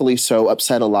 rightfully so,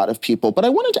 upset a lot of people. But I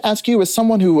wanted to ask you, as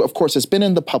someone who, of course, has been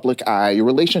in the public eye, your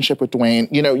relationship with Dwayne,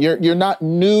 you're not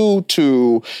new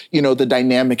to, the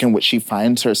dynamic in which she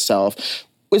finds herself.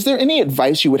 Is there any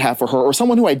advice you would have for her, or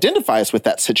someone who identifies with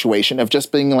that situation of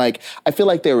just being like, I feel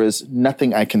like there is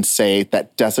nothing I can say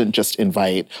that doesn't just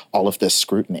invite all of this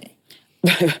scrutiny?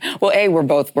 Well, we're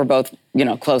both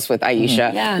close with Ayesha.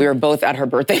 Mm-hmm. Yeah. We were both at her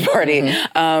birthday party.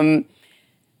 Mm-hmm.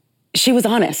 She was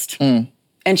honest,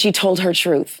 and she told her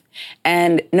truth.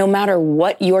 And no matter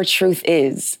what your truth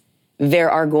is,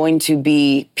 there are going to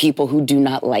be people who do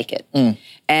not like it.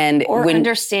 And Or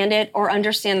understand it, or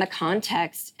understand the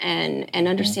context and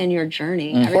understand your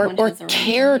journey. Everyone or has their own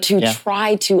care journey. to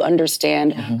try to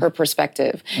understand her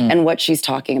perspective and what she's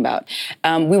talking about.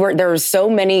 There were so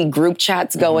many group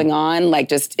chats going on, like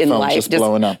just in Phones life, just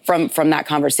blowing up. from that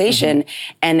conversation,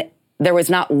 and there was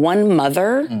not one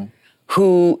mother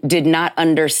who did not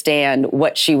understand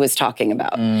what she was talking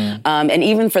about. And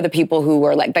even for the people who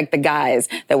were like the guys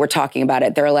that were talking about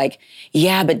it, they're like,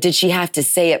 yeah, but did she have to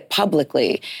say it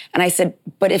publicly? And I said,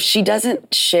 but if she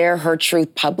doesn't share her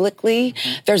truth publicly,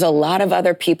 there's a lot of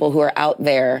other people who are out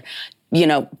there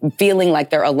feeling like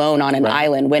they're alone on an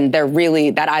island when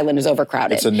that island is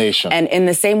overcrowded. It's a nation. And in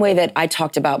the same way that I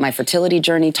talked about my fertility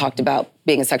journey, talked about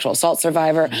being a sexual assault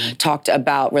survivor, talked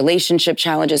about relationship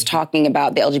challenges, talking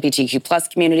about the LGBTQ plus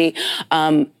community,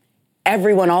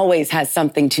 everyone always has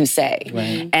something to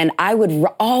say. And I would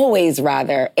always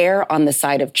rather err on the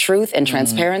side of truth and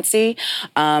transparency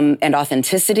and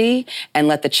authenticity and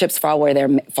let the chips fall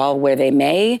where they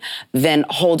may than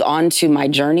hold on to my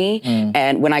journey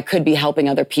and when I could be helping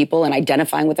other people and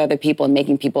identifying with other people and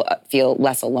making people feel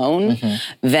less alone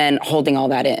than holding all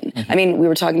that in. I mean, we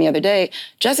were talking the other day,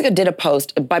 Jessica did a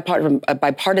post, a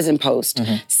bipartisan post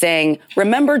saying,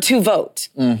 remember to vote.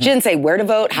 She didn't say where to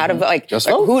vote, how to vote, Just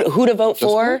vote. who to vote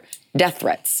for, death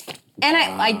threats. And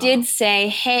I did say,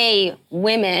 hey,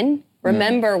 women,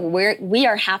 remember we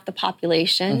are half the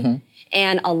population,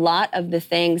 and a lot of the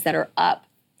things that are up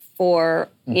for,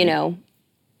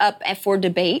 up for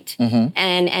debate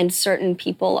and certain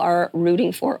people are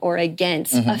rooting for or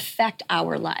against affect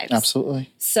our lives. Absolutely.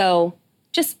 So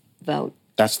just vote.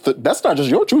 That's not just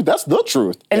your truth, that's the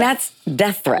truth. And that's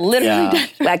death threats. Literally Yeah.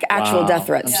 death threats. Like actual death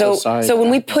threats. so sorry So when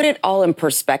for we that. put it all in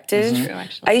perspective, true,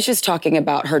 actually. Aisha's talking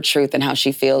about her truth and how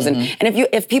she feels. And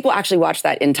if people actually watch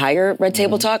that entire Red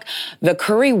Table Talk, the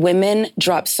Curry women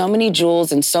drop so many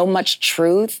jewels and so much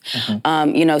truth.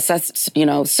 Seth's,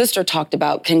 sister talked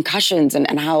about concussions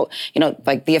and how,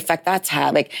 like the effect that's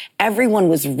had. Like everyone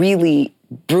was really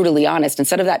brutally honest.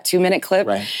 Instead of that 2-minute clip,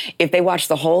 if they watch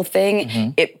the whole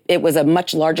thing, it was a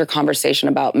much larger conversation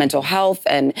about mental health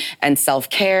and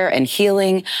self-care and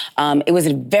healing. It was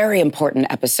a very important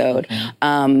episode.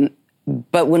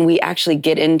 But when we actually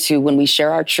get into, when we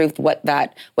share our truth, what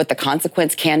the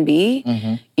consequence can be,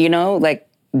 like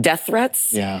death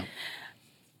threats,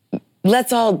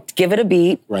 let's all give it a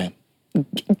beat. Right.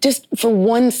 Just for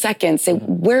 1 second, say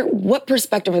what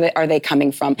perspective are they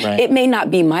coming from? Right. It may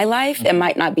not be my life. It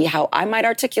might not be how I might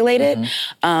articulate it.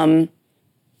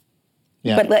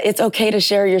 But it's okay to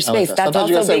share your space. That's Sometimes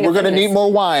you also gotta say, being a we're going to feminist. need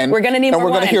more wine. We're going to need more And we're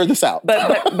going wine. to hear this out.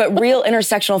 But real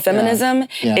intersectional feminism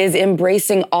is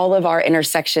embracing all of our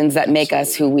intersections that make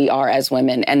us who we are as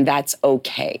women, and that's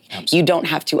okay. You don't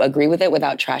have to agree with it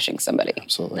without trashing somebody.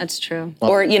 Absolutely. That's true.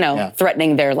 Or,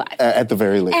 threatening their life. At the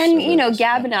very least. And,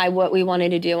 Gab and I, what we wanted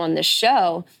to do on this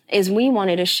show is we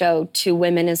wanted to show to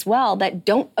women as well that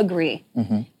don't agree,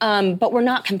 but we're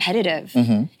not competitive.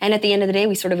 And at the end of the day,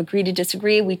 we sort of agree to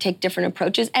disagree. We take different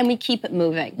approaches and we keep it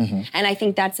moving. And I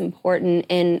think that's important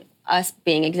in us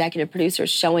being executive producers,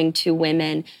 showing to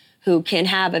women who can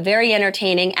have a very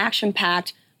entertaining,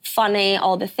 action-packed, funny,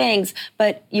 all the things,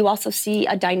 but you also see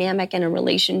a dynamic and a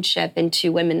relationship in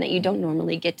two women that you don't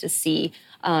normally get to see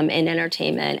in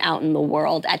entertainment out in the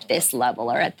world at this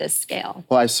level or at this scale.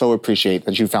 Well, I so appreciate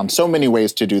that you found so many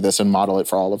ways to do this and model it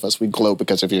for all of us. We glow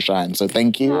because of your shine, so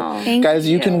thank you. Guys,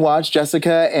 you can watch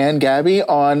Jessica and Gabby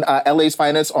on LA's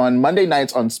Finest on Monday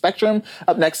nights on Spectrum.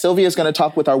 Up next, Sylvia is going to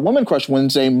talk with our Woman Crush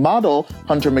Wednesday model,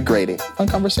 Hunter McGrady. Fun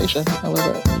conversation. I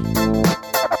love it.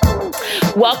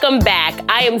 Welcome back.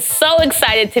 I am so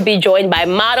excited to be joined by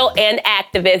model and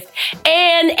activist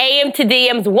and AM to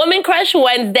DM's Woman Crush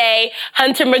Wednesday,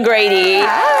 Hunter McGrady.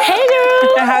 Hey,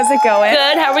 girl. How's it going?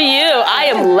 Good. How are you?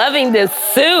 I am loving this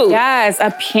suit. Yes,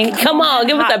 a pink. Come on,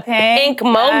 give us a pink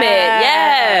moment.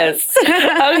 Yes.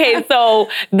 Okay, so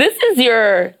this is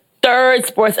your third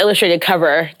Sports Illustrated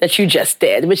cover that you just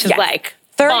did, which is like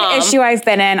third issue I've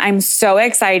been in. I'm so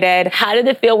excited. How did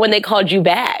it feel when they called you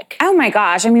back? Oh my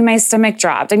gosh. I mean, my stomach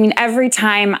dropped. I mean, every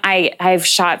time I've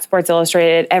shot Sports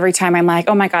Illustrated, every time I'm like,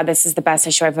 oh my God, this is the best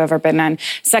issue I've ever been in.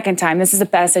 Second time, this is the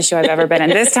best issue I've ever been in.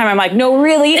 This time I'm like, no,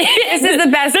 really? This is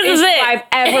the best issue I've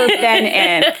ever been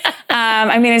in.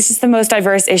 I mean, it's just the most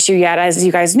diverse issue yet. As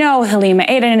you guys know, Halima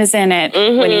Aden is in it,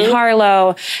 Winnie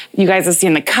Harlow. You guys have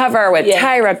seen the cover with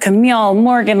Tyra, Camille,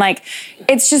 Morgan. Like,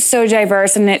 it's just so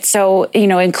diverse and it's so,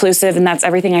 inclusive, and that's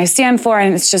everything I stand for,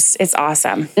 and it's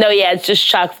awesome. No, yeah, it's just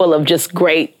chock full of just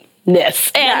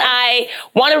greatness. And I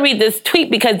want to read this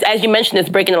tweet because, as you mentioned, it's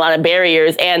breaking a lot of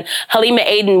barriers, and Halima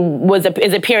Aden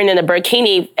is appearing in a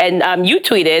burkini, and you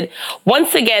tweeted,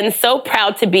 once again, so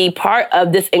proud to be part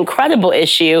of this incredible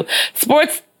issue.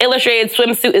 Sports Illustrated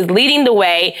swimsuit is leading the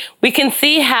way. We can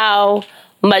see how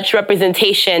much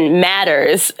representation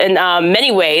matters in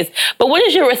many ways. But what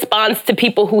is your response to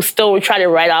people who still try to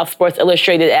write off Sports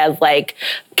Illustrated as like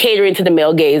catering to the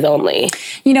male gaze only?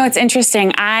 It's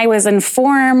interesting. I was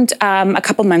informed a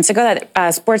couple months ago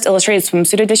that Sports Illustrated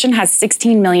Swimsuit Edition has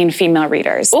 16 million female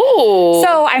readers. Ooh.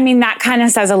 So, I mean, that kind of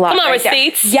says a lot. Come on,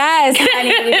 receipts. Yes,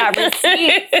 honey, we got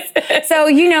receipts. So,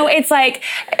 it's like,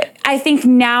 I think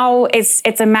now it's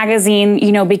a magazine,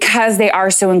 because they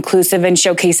are so inclusive and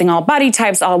showcasing all body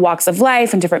types, all walks of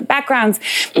life and different backgrounds,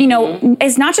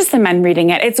 it's not just the men reading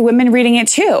it, it's women reading it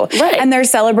too. Right. And they're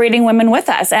celebrating women with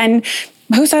us. And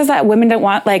who says that women don't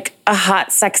want like a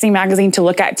hot, sexy magazine to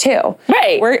look at too?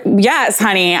 Right. Yes,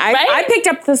 honey. I picked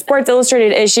up the Sports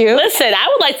Illustrated issue. Listen, I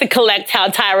would like to collect how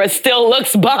Tyra still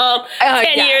looks bomb over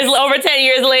 10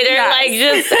 years later.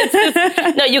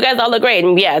 Yes. No, you guys all look great.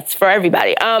 And it's for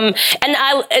everybody. And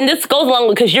this goes along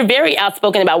because you're very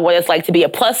outspoken about what it's like to be a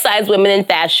plus size woman in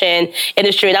fashion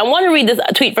industry. And I want to read this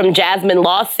tweet from Jasmine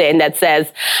Lawson that says,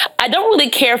 I don't really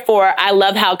care for I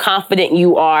love how confident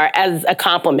you are as a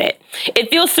compliment. It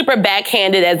feels super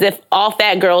backhanded, as if all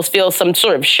fat girls feel some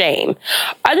sort of shame.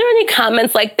 Are there any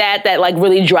comments like that like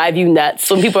really drive you nuts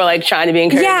when people are like trying to be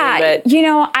encouraging?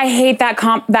 Yeah, I hate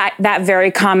that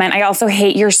very comment. I also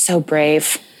hate you're so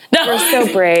brave. No. You're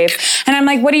so brave. And I'm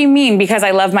like, what do you mean? Because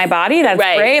I love my body? That's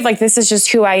brave? Like, this is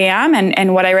just who I am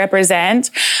and what I represent.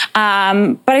 But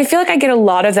I feel like I get a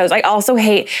lot of those. I also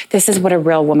hate, this is what a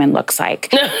real woman looks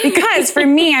like. Because for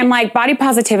me, I'm like, body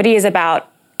positivity is about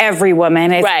every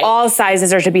woman. All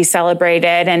sizes are to be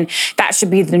celebrated, and that should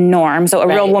be the norm. So a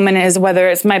real woman is, whether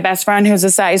it's my best friend who's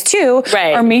a size 2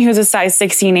 or me who's a size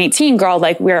 16, 18 girl,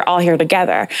 like we're all here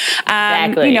together.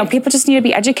 People just need to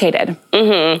be educated.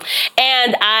 Mm-hmm.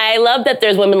 And I love that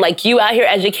there's women like you out here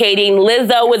educating.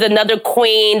 Lizzo was another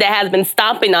queen that has been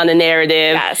stomping on the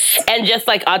narrative and just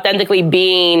like authentically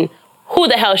being who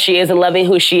the hell she is and loving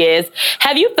who she is.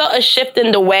 Have you felt a shift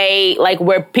in the way, like,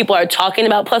 where people are talking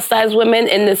about plus size women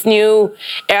in this new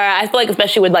era? I feel like,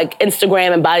 especially with like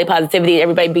Instagram and body positivity and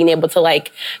everybody being able to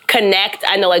like connect.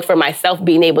 I know, like, for myself,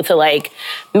 being able to like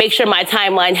make sure my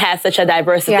timeline has such a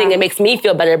diverse thing that makes me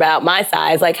feel better about my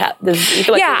size. Like, how does you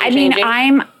feel like I mean,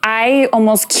 I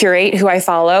almost curate who I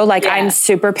follow. Like, I'm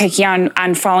super picky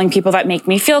on following people that make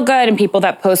me feel good and people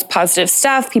that post positive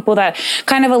stuff, people that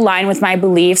kind of align with my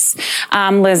beliefs.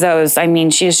 Lizzo's, I mean,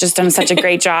 she's just done such a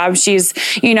great job. She's,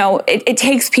 it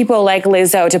takes people like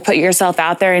Lizzo to put yourself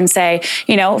out there and say,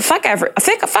 fuck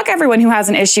everyone who has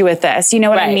an issue with this. You know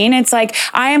what I mean? It's like,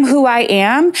 I am who I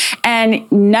am,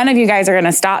 and none of you guys are going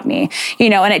to stop me,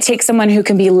 and it takes someone who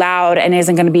can be loud and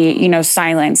isn't going to be,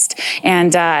 silenced.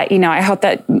 And, I hope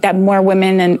that, that more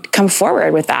women come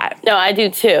forward with that. No, I do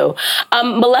too.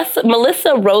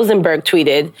 Melissa Rosenberg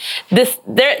tweeted,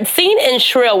 "They're seen in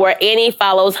Shrill where Annie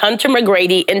follows Hunter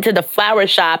McGrady into the flower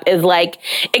shop is like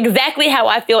exactly how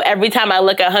I feel every time I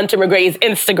look at Hunter McGrady's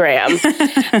Instagram."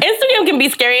 Instagram can be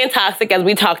scary and toxic, as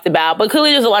we talked about, but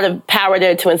clearly there's a lot of power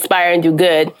there to inspire and do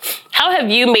good. How have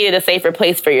you made it a safer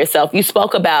place for yourself? You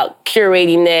spoke about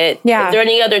curating it. Yeah. Is there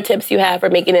any other tips you have for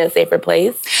making it a safer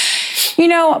place? You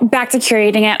know, back to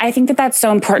curating it, I think that that's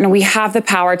so important. We have the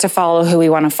power to follow who we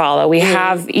want to follow. We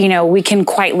have, you know, we can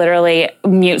quite literally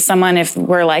mute someone if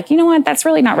we're like, you know what, that's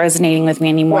really not resonating with me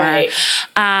anymore. Right.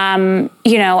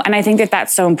 You know, and I think that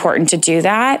that's so important to do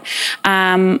that.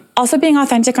 Also being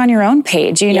authentic on your own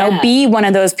page, you know, be one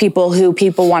of those people who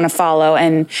people want to follow.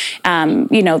 And,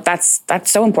 you know, that's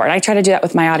so important. I try to do that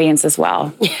with my audience as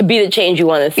well. Be the change you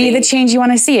want to see. Be the change you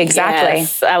want to see, exactly.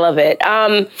 Yes, I love it.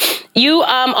 You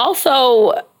also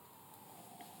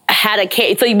had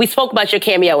so we spoke about your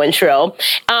cameo in Shrill.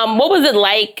 What was it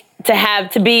like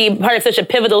to be part of such a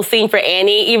pivotal scene for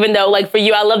Annie, even though, like, for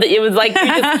you, I love that it was like you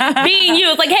just being you.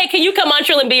 It's like, hey, can you come on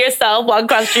Shrill and be yourself, walk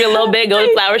across the street a little bit, go to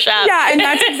the flower shop? Yeah, and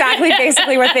that's exactly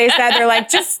basically what they said. They're like,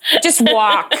 just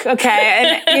walk,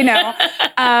 okay? And, you know,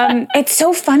 it's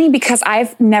so funny because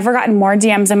I've never gotten more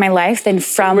DMs in my life than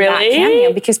from that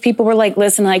cameo, because people were like,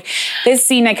 listen, like, this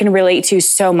scene I can relate to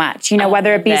so much, you know,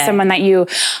 whether it be someone that you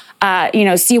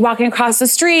know, see walking across the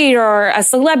street, or a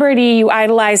celebrity you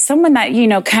idolize, someone that, you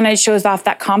know, kind of shows off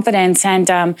that confidence.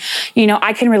 And, you know,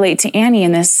 I can relate to Annie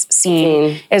in this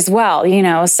scene as well, you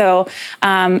know. So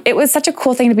it was such a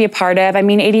cool thing to be a part of. I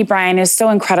mean, Aidy Bryant is so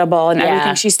incredible, and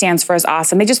everything she stands for is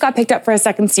awesome. They just got picked up for a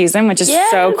second season, which is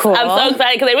so cool. I'm so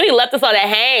excited because they really left us on a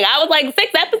hang. I was like,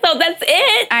 6 episodes, that's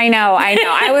it. I know.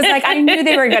 I was like, I knew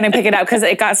they were going to pick it up because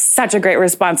it got such a great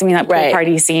response. I mean, that pool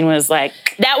party scene was like...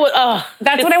 That's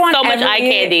what I want. So much eye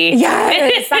candy.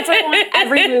 Yes, that's what I want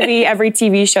every movie, every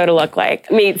TV show to look like.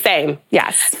 Me, same.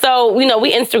 Yes. So, you know,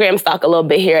 we Instagram stalk a little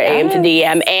bit here at AM to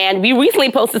DM, and we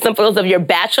recently posted some photos of your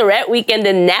bachelorette weekend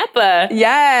in Napa.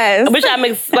 Yes. Which I'm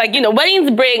like, you know,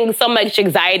 weddings bring so much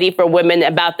anxiety for women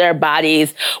about their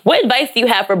bodies. What advice do you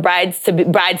have for brides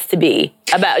to be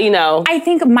about, you know? I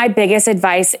think my biggest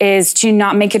advice is to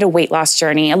not make it a weight loss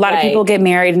journey. A lot of people get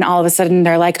married and all of a sudden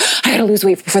they're like, I gotta lose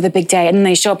weight before the big day. And then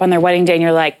they show up on their wedding day and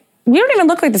you're like, you don't even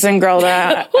look like the same girl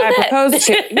that I proposed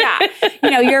to. Yeah.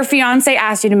 You know, your fiance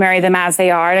asked you to marry them as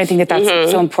they are. And I think that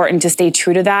that's so important to stay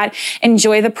true to that.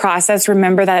 Enjoy the process.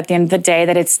 Remember that at the end of the day,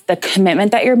 that it's the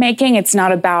commitment that you're making. It's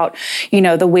not about, you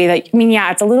know, the way that, I mean,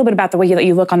 yeah, it's a little bit about the way that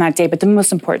you look on that day, but the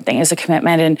most important thing is the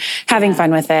commitment and having fun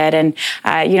with it. And,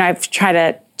 you know, I've tried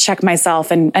to check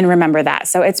myself and remember that.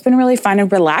 So it's been really fun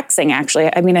and relaxing, actually.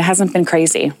 I mean, it hasn't been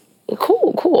crazy.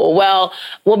 Cool. Well,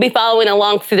 we'll be following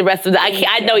along through the rest of the.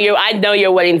 I know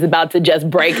your wedding's about to just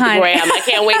break the gram. I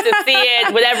can't wait to see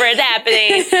it. Whatever is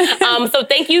happening. So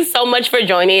thank you so much for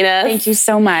joining us. Thank you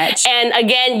so much. And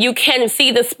again, you can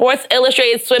see the Sports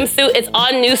Illustrated swimsuit. It's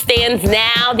on newsstands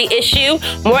now. The issue.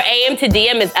 More AM to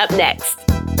DM is up next.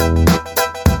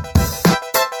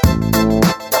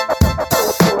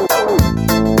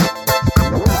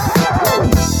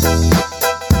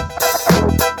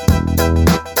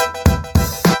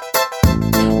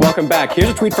 Welcome back. Here's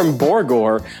a tweet from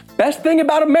Borgor. Best thing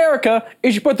about America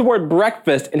is you put the word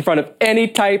breakfast in front of any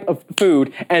type of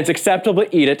food, and it's acceptable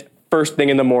to eat it first thing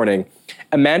in the morning.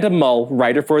 Amanda Mull,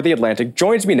 writer for The Atlantic,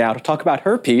 joins me now to talk about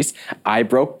her piece, I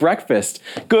Broke Breakfast.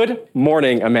 Good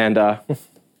morning, Amanda.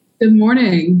 Good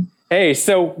morning. Hey,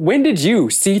 so when did you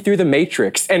see through the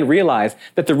matrix and realize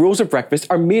that the rules of breakfast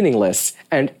are meaningless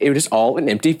and it is all an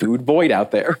empty food void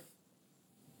out there?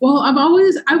 Well,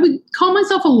 I would call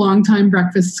myself a longtime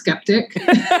breakfast skeptic.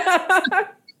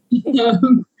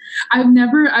 I've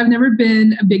never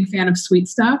been a big fan of sweet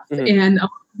stuff, and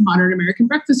modern American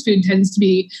breakfast food tends to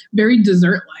be very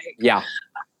dessert-like. Yeah.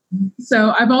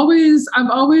 So I've always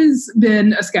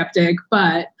been a skeptic,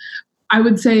 but I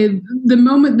would say the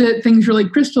moment that things really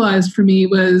crystallized for me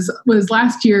was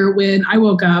last year when I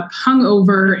woke up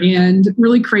hungover and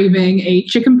really craving a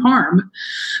chicken parm.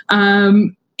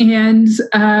 And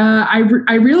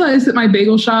I realized that my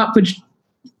bagel shop, which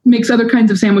makes other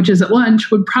kinds of sandwiches at lunch,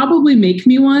 would probably make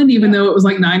me one, even though it was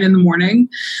like 9 a.m.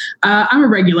 I'm a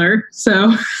regular,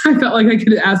 so I felt like I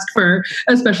could ask for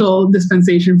a special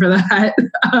dispensation for that.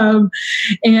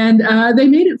 And they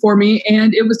made it for me,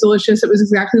 and it was delicious. It was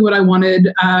exactly what I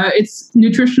wanted. It's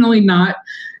nutritionally not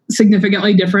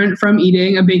significantly different from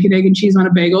eating a bacon, egg, and cheese on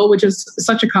a bagel, which is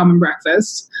such a common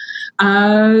breakfast.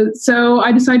 So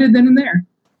I decided then and there.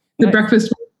 The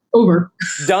breakfast over.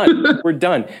 Done. We're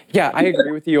done. Yeah, I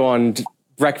agree with you on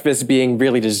breakfast being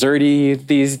really desserty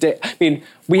these days. I mean,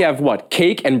 we have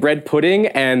cake and bread pudding,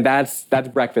 and that's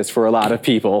breakfast for a lot of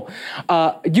people.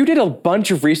 You did a bunch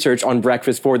of research on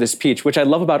breakfast for this piece, which I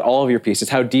love about all of your pieces,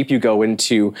 how deep you go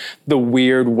into the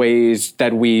weird ways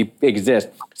that we exist.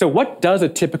 So what does a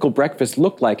typical breakfast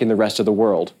look like in the rest of the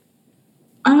world?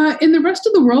 In the rest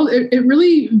of the world, it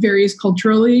really varies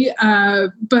culturally,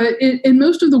 but in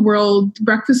most of the world,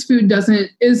 breakfast food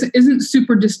isn't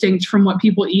super distinct from what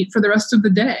people eat for the rest of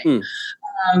the day.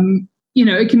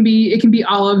 It can be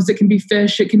olives, it can be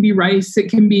fish, it can be rice, it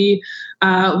can be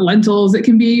lentils, it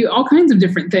can be all kinds of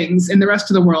different things in the rest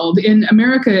of the world. In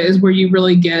America is where you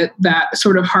really get that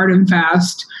sort of hard and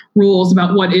fast rules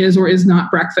about what is or is not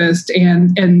breakfast,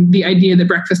 and the idea that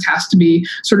breakfast has to be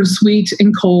sort of sweet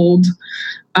and cold,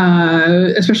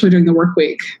 especially during the work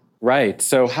week. Right.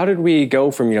 So how did we go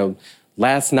from,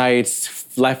 last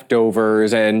night's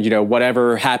leftovers and,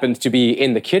 whatever happens to be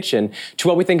in the kitchen to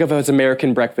what we think of as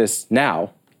American breakfast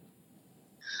now?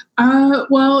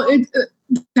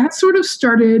 That sort of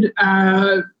started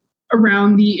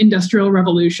around the Industrial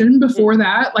Revolution. Before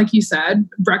that, like you said,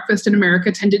 breakfast in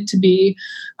America tended to be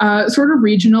sort of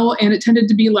regional, and it tended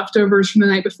to be leftovers from the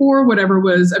night before, whatever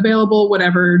was available,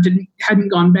 whatever hadn't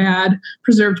gone bad,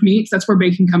 preserved meats. That's where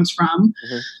bacon comes from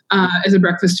as a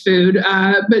breakfast food.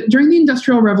 But during the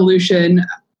Industrial Revolution,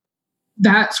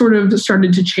 that sort of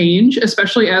started to change,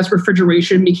 especially as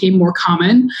refrigeration became more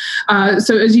common.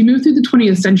 So as you move through the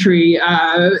 20th century,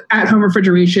 at-home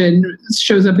refrigeration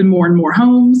shows up in more and more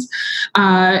homes.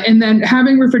 And then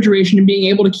having refrigeration and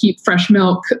being able to keep fresh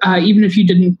milk, even if you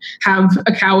didn't have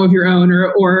a cow of your own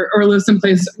or live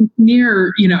someplace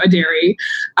near, a dairy,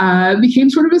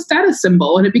 became sort of a status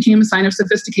symbol, and it became a sign of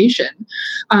sophistication.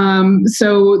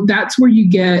 So that's where you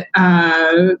get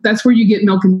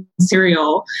milk and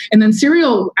cereal. And then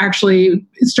cereal actually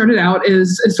started out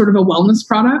as sort of a wellness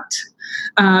product.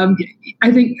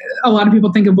 I think a lot of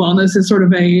people think of wellness as sort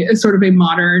of a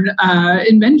modern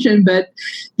invention, but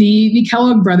the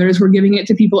Kellogg brothers were giving it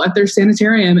to people at their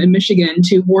sanitarium in Michigan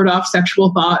to ward off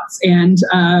sexual thoughts and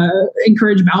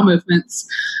encourage bowel movements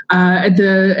at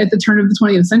the turn of the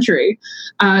 20th century.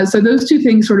 So those two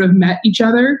things sort of met each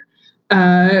other.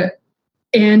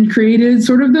 And created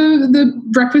sort of the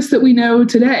breakfast that we know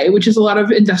today, which is a lot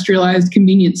of industrialized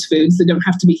convenience foods that don't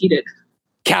have to be heated.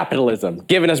 Capitalism,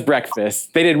 giving us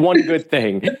breakfast. They did one good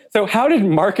thing. So how did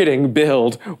marketing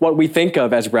build what we think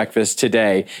of as breakfast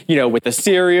today? With the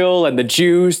cereal and the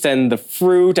juice and the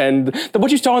fruit and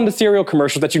what you saw in the cereal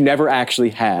commercials that you never actually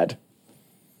had.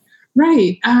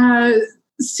 Right.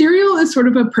 Cereal is sort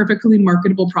of a perfectly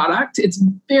marketable product. It's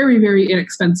very, very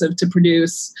inexpensive to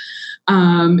produce.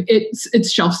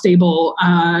 It's shelf stable.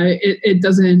 It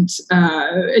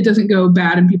doesn't go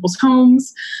bad in people's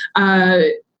homes.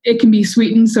 It can be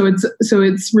sweetened, so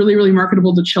it's really, really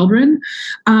marketable to children.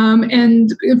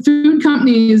 And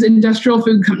industrial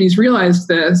food companies realized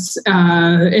this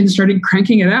and started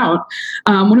cranking it out.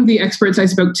 One of the experts I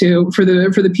spoke to for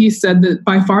the piece said that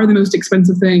by far the most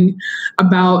expensive thing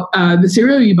about the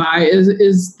cereal you buy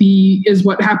is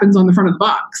what happens on the front of the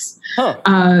box.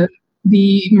 Huh.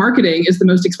 The marketing is the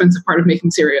most expensive part of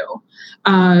making cereal.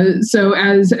 And this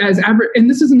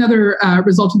is another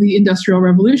result of the Industrial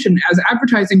Revolution. As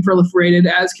advertising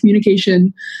proliferated, as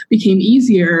communication became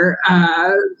easier,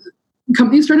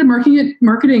 companies started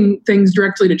marketing things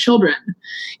directly to children.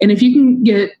 And if you can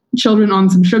get children on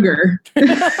some sugar,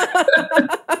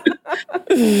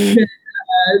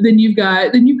 then you've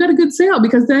got a good sale,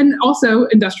 because then also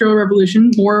Industrial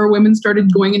Revolution, more women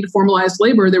started going into formalized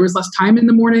labor. There was less time in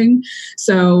the morning.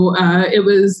 So it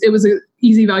was an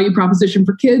easy value proposition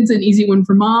for kids, an easy one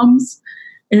for moms.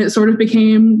 And it sort of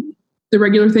became the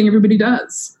regular thing everybody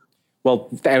does. Well,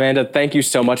 Amanda, thank you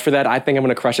so much for that. I think I'm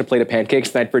going to crush a plate of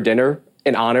pancakes tonight for dinner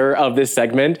in honor of this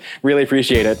segment. Really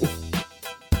appreciate it.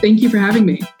 Thank you for having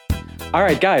me. All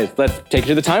right, guys, let's take it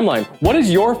to the timeline. What is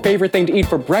your favorite thing to eat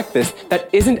for breakfast that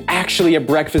isn't actually a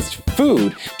breakfast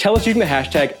food? Tell us using the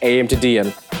hashtag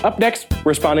AM2DM. Up next, we're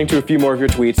responding to a few more of your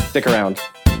tweets. Stick around.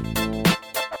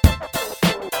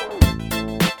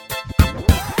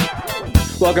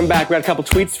 Welcome back. We got a couple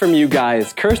tweets from you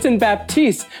guys. Kirsten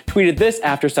Baptiste tweeted this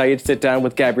after Saeed's sit down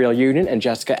with Gabrielle Union and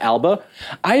Jessica Alba.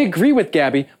 I agree with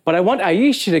Gabby, but I want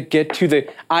Aisha to get to the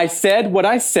I said what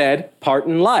I said part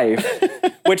in life.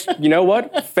 Which, you know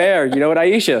what? Fair. You know what,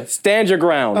 Aisha? Stand your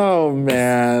ground. Oh,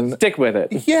 man. Stick with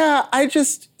it. Yeah, I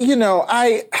just,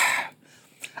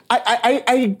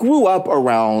 I grew up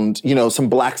around, some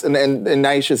blacks, and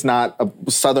Nyesha's not a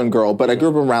Southern girl, but I grew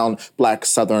up around black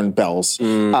Southern belles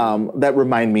that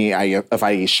remind me of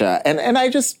Aisha. And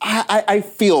I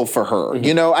feel for her.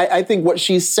 I think what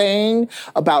she's saying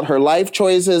about her life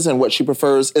choices and what she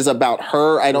prefers is about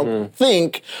her. I don't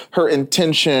think her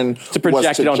intention to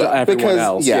project it onto everyone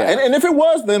else. Yeah. And if it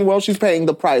was, then, well, she's paying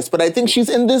the price. But I think she's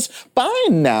in this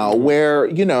bind now where,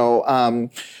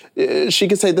 she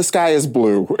could say the sky is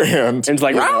blue. And it's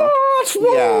like,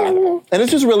 yeah. And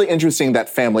it's just really interesting that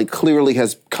family clearly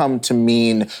has come to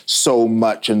mean so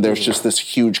much. And there's just this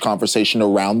huge conversation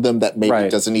around them that maybe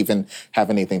doesn't even have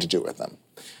anything to do with them.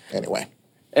 Anyway.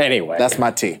 That's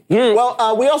my tea.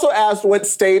 Well, we also asked what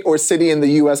state or city in the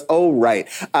U.S.,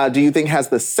 do you think has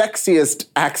the sexiest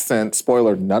accent?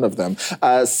 Spoiler, none of them.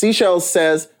 Seashells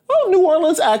says, New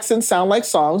Orleans accents sound like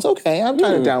songs. Okay, I'm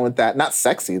kind of down with that. Not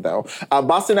sexy, though.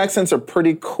 Boston accents are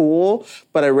pretty cool,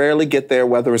 but I rarely get there.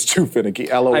 Weather is too finicky.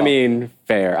 LOL. I mean,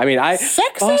 fair. I mean,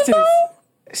 Sexy, Boston though?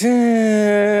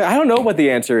 I don't know what the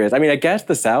answer is. I mean, I guess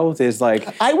the South is like.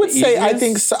 I would say I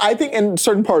think in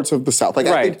certain parts of the South, like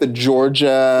I think the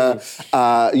Georgia,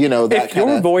 that if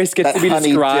your voice gets to be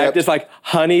described as like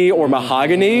honey or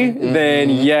mahogany, then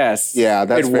yes,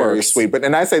 that's it very works. sweet. But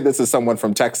I say this as someone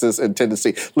from Texas and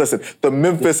Tennessee. Listen, the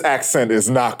Memphis accent is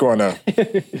not gonna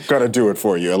do it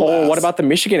for you. Alas. Oh, what about the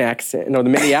Michigan accent? No, the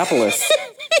Minneapolis.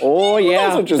 Oh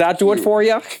yeah, does that do it for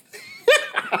you?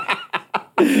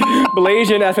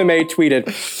 Blasian FMA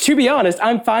tweeted, to be honest,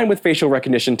 I'm fine with facial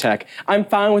recognition tech. I'm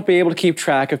fine with being able to keep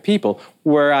track of people.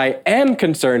 Where I am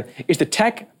concerned is the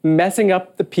tech messing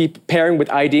up the pairing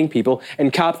with IDing people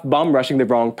and cops bum rushing the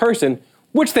wrong person,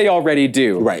 which they already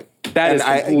do. Right. That is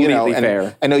completely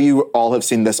fair. I know you all have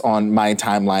seen this on my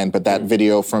timeline, but that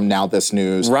video from Now This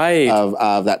News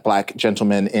of that black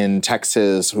gentleman in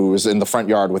Texas who was in the front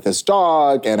yard with his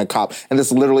dog and a cop. And this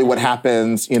is literally what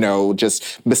happens,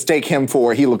 just mistake him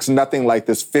for, he looks nothing like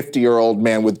this 50-year-old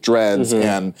man with dreads.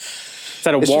 And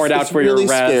set a warrant out for your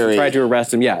arrest, tried to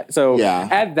arrest him. Yeah. So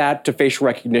add that to facial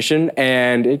recognition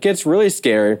and it gets really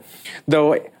scary.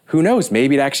 Though, who knows?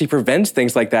 Maybe it actually prevents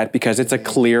things like that because it's a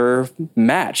clear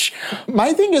match.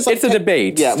 My thing is, it's a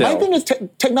debate. Yeah, still. My thing is,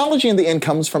 technology in the end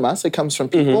comes from us. It comes from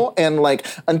people, and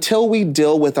until we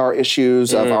deal with our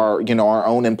issues of our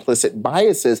own implicit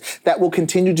biases, that will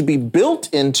continue to be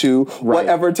built into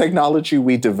whatever technology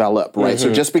we develop. Right.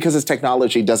 So just because it's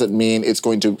technology doesn't mean it's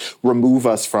going to remove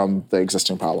us from the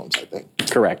existing problems. I think.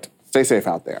 Correct. Stay safe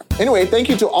out there. Anyway, thank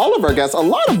you to all of our guests. A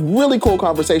lot of really cool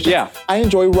conversations. Yeah. I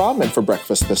enjoy ramen for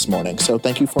breakfast this morning, so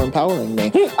thank you for empowering me.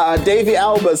 Davey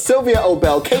Alba, Sylvia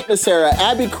Obel, Kate Nacera,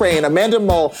 Abby Crane, Amanda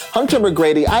Mull, Hunter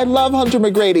McGrady. I love Hunter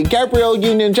McGrady. Gabrielle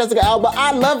Union, Jessica Alba.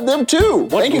 I love them too.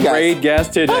 Thank you guys. Great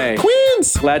guest today.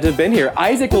 Queens. Glad to have been here.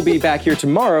 Isaac will be back here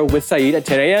tomorrow with Saeed at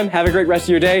 10 a.m. Have a great rest of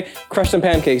your day. Crush some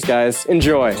pancakes, guys.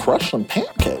 Enjoy. Crush some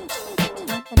pancakes.